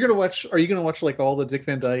gonna watch. Are you gonna watch like all the Dick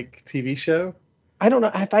Van Dyke TV show? I don't know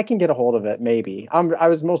if I can get a hold of it. Maybe. I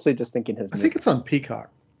was mostly just thinking his. I think it's on Peacock.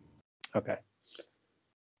 Okay.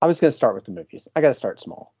 I was gonna start with the movies. I gotta start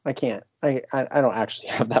small. I can't. I don't actually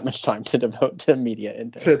have that much time to devote to media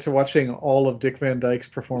intake. To watching all of Dick Van Dyke's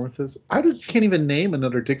performances. Can't even name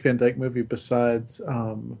another Dick Van Dyke movie besides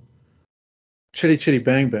Chitty Chitty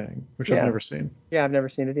Bang Bang, which I've never seen. Yeah, I've never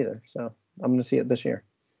seen it either. So I'm gonna see it this year.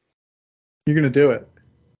 You're going to do it.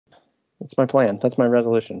 That's my plan. That's my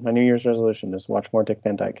resolution. My New Year's resolution is watch more Dick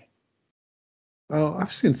Van Dyke. Oh,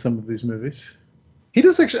 I've seen some of these movies. He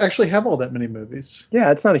does actually have all that many movies. Yeah,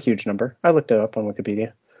 it's not a huge number. I looked it up on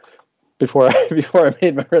Wikipedia before I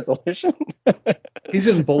made my resolution. He's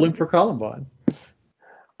in Bowling for Columbine.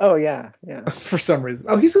 Oh, yeah. For some reason.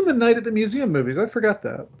 Oh, he's in the Night at the Museum movies. I forgot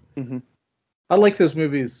that. Mm-hmm. I like those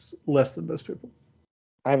movies less than most people.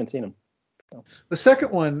 I haven't seen them. The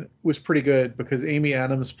second one was pretty good because Amy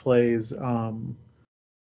Adams plays Amelia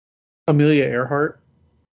Earhart,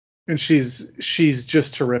 and she's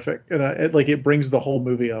just terrific, and it brings the whole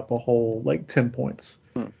movie up a whole 10 points.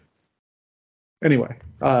 Anyway,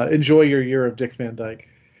 enjoy your year of Dick Van Dyke.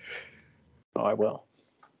 Oh, I will.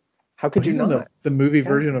 How could you not? The movie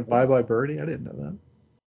version of Bye Bye Birdie? I didn't know that.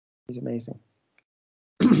 He's amazing.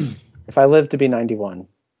 If I live to be 91.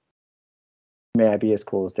 May I be as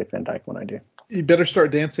cool as Dick Van Dyke when I do. You better start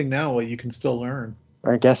dancing now while you can still learn.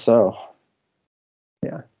 I guess so.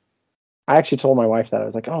 Yeah. I actually told my wife that. I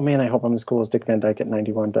was like, oh, man, I hope I'm as cool as Dick Van Dyke at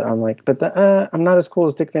 91. But I'm like, I'm not as cool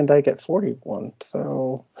as Dick Van Dyke at 41.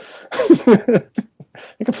 So I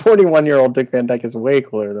think a 41-year-old Dick Van Dyke is way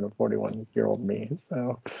cooler than a 41-year-old me.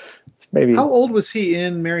 So it's maybe. How old was he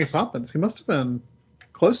in Mary Poppins? He must have been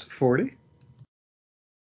close to 40.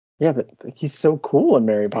 Yeah, but he's so cool in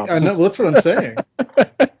Mary Poppins. I know, that's what I'm saying.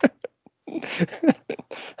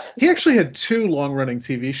 He actually had 2 long-running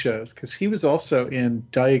TV shows because he was also in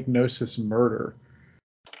Diagnosis Murder.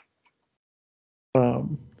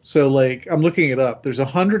 So I'm looking it up. There's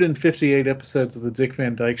 158 episodes of the Dick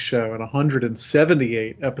Van Dyke Show and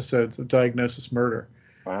 178 episodes of Diagnosis Murder.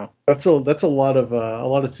 Wow, that's a lot of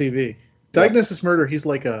TV. Diagnosis Murder. He's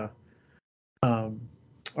like a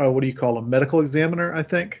what do you call a medical examiner? I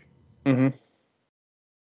think. Mm-hmm.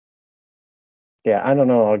 Yeah, I don't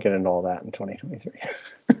know. I'll get into all that in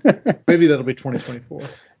 2023. Maybe that'll be 2024.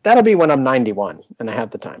 That'll be when I'm 91 and I have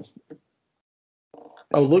the time.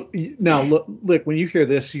 Oh, look! When you hear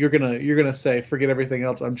this, you're gonna say, forget everything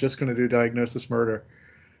else. I'm just gonna do Diagnosis Murder.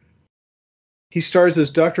 He stars as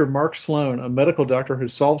Dr. Mark Sloan, a medical doctor who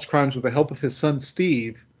solves crimes with the help of his son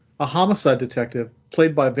Steve, a homicide detective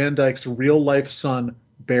played by Van Dyke's real-life son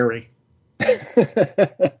Barry.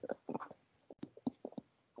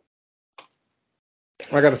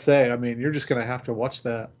 I gotta say, I mean, you're just gonna have to watch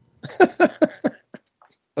that.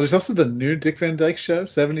 There's also the new Dick Van Dyke Show,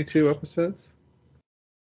 72 episodes.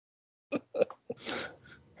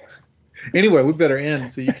 Anyway, we better end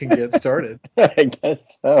so you can get started. I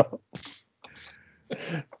guess so.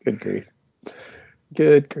 Good grief.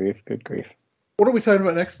 Good grief. What are we talking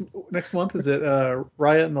about next month? Is it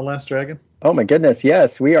Riot and the Last Dragon? Oh my goodness,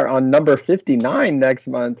 yes. We are on number 59 next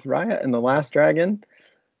month, Riot and the Last Dragon.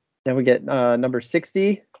 Then we get number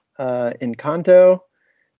 60, Encanto,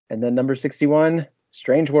 and then number 61,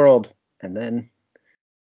 Strange World, and then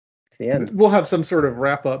it's the end. We'll have some sort of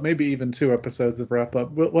wrap up, maybe even 2 episodes of wrap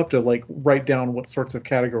up. We'll have to write down what sorts of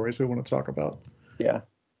categories we want to talk about. Yeah,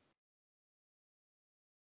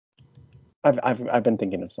 I've been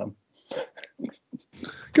thinking of some.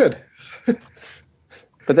 Good.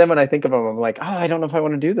 But then when I think of them, I'm like, oh, I don't know if I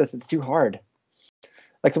want to do this. It's too hard.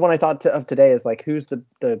 Like the one I thought of today is like, who's the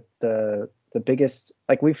biggest?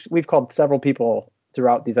 Like we've called several people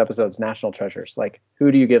throughout these episodes national treasures. Like,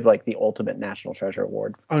 who do you give the ultimate national treasure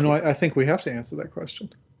award? Oh no, I think we have to answer that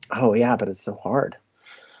question. Oh yeah, but it's so hard.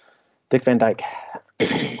 Dick Van Dyke.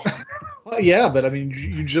 Well, yeah, but I mean,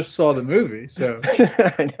 you just saw the movie, so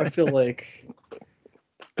I feel like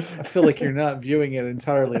you're not viewing it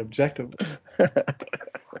entirely objectively.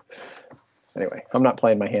 Anyway, I'm not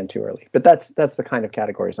playing my hand too early, but that's the kind of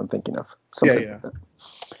categories I'm thinking of. Something like that.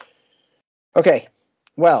 Okay,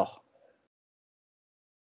 well,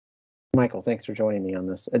 Michael, thanks for joining me on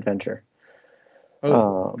this adventure.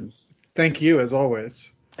 Thank you, as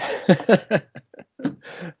always.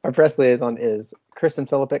 Our press liaison is Kristen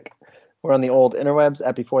Philippic. We're on the old interwebs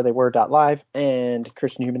at beforethey.were.live and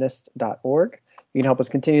christianhumanist.org. You can help us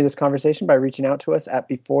continue this conversation by reaching out to us at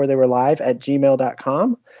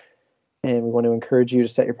beforetheywerelive@gmail.com. And we want to encourage you to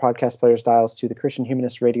set your podcast player's dials to the Christian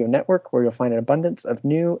Humanist Radio Network, where you'll find an abundance of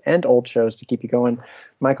new and old shows to keep you going.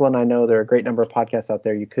 Michael and I know there are a great number of podcasts out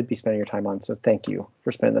there you could be spending your time on, so thank you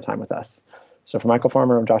for spending the time with us. So for Michael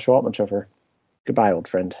Farmer, I'm Joshua Altman. Goodbye, old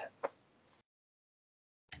friend.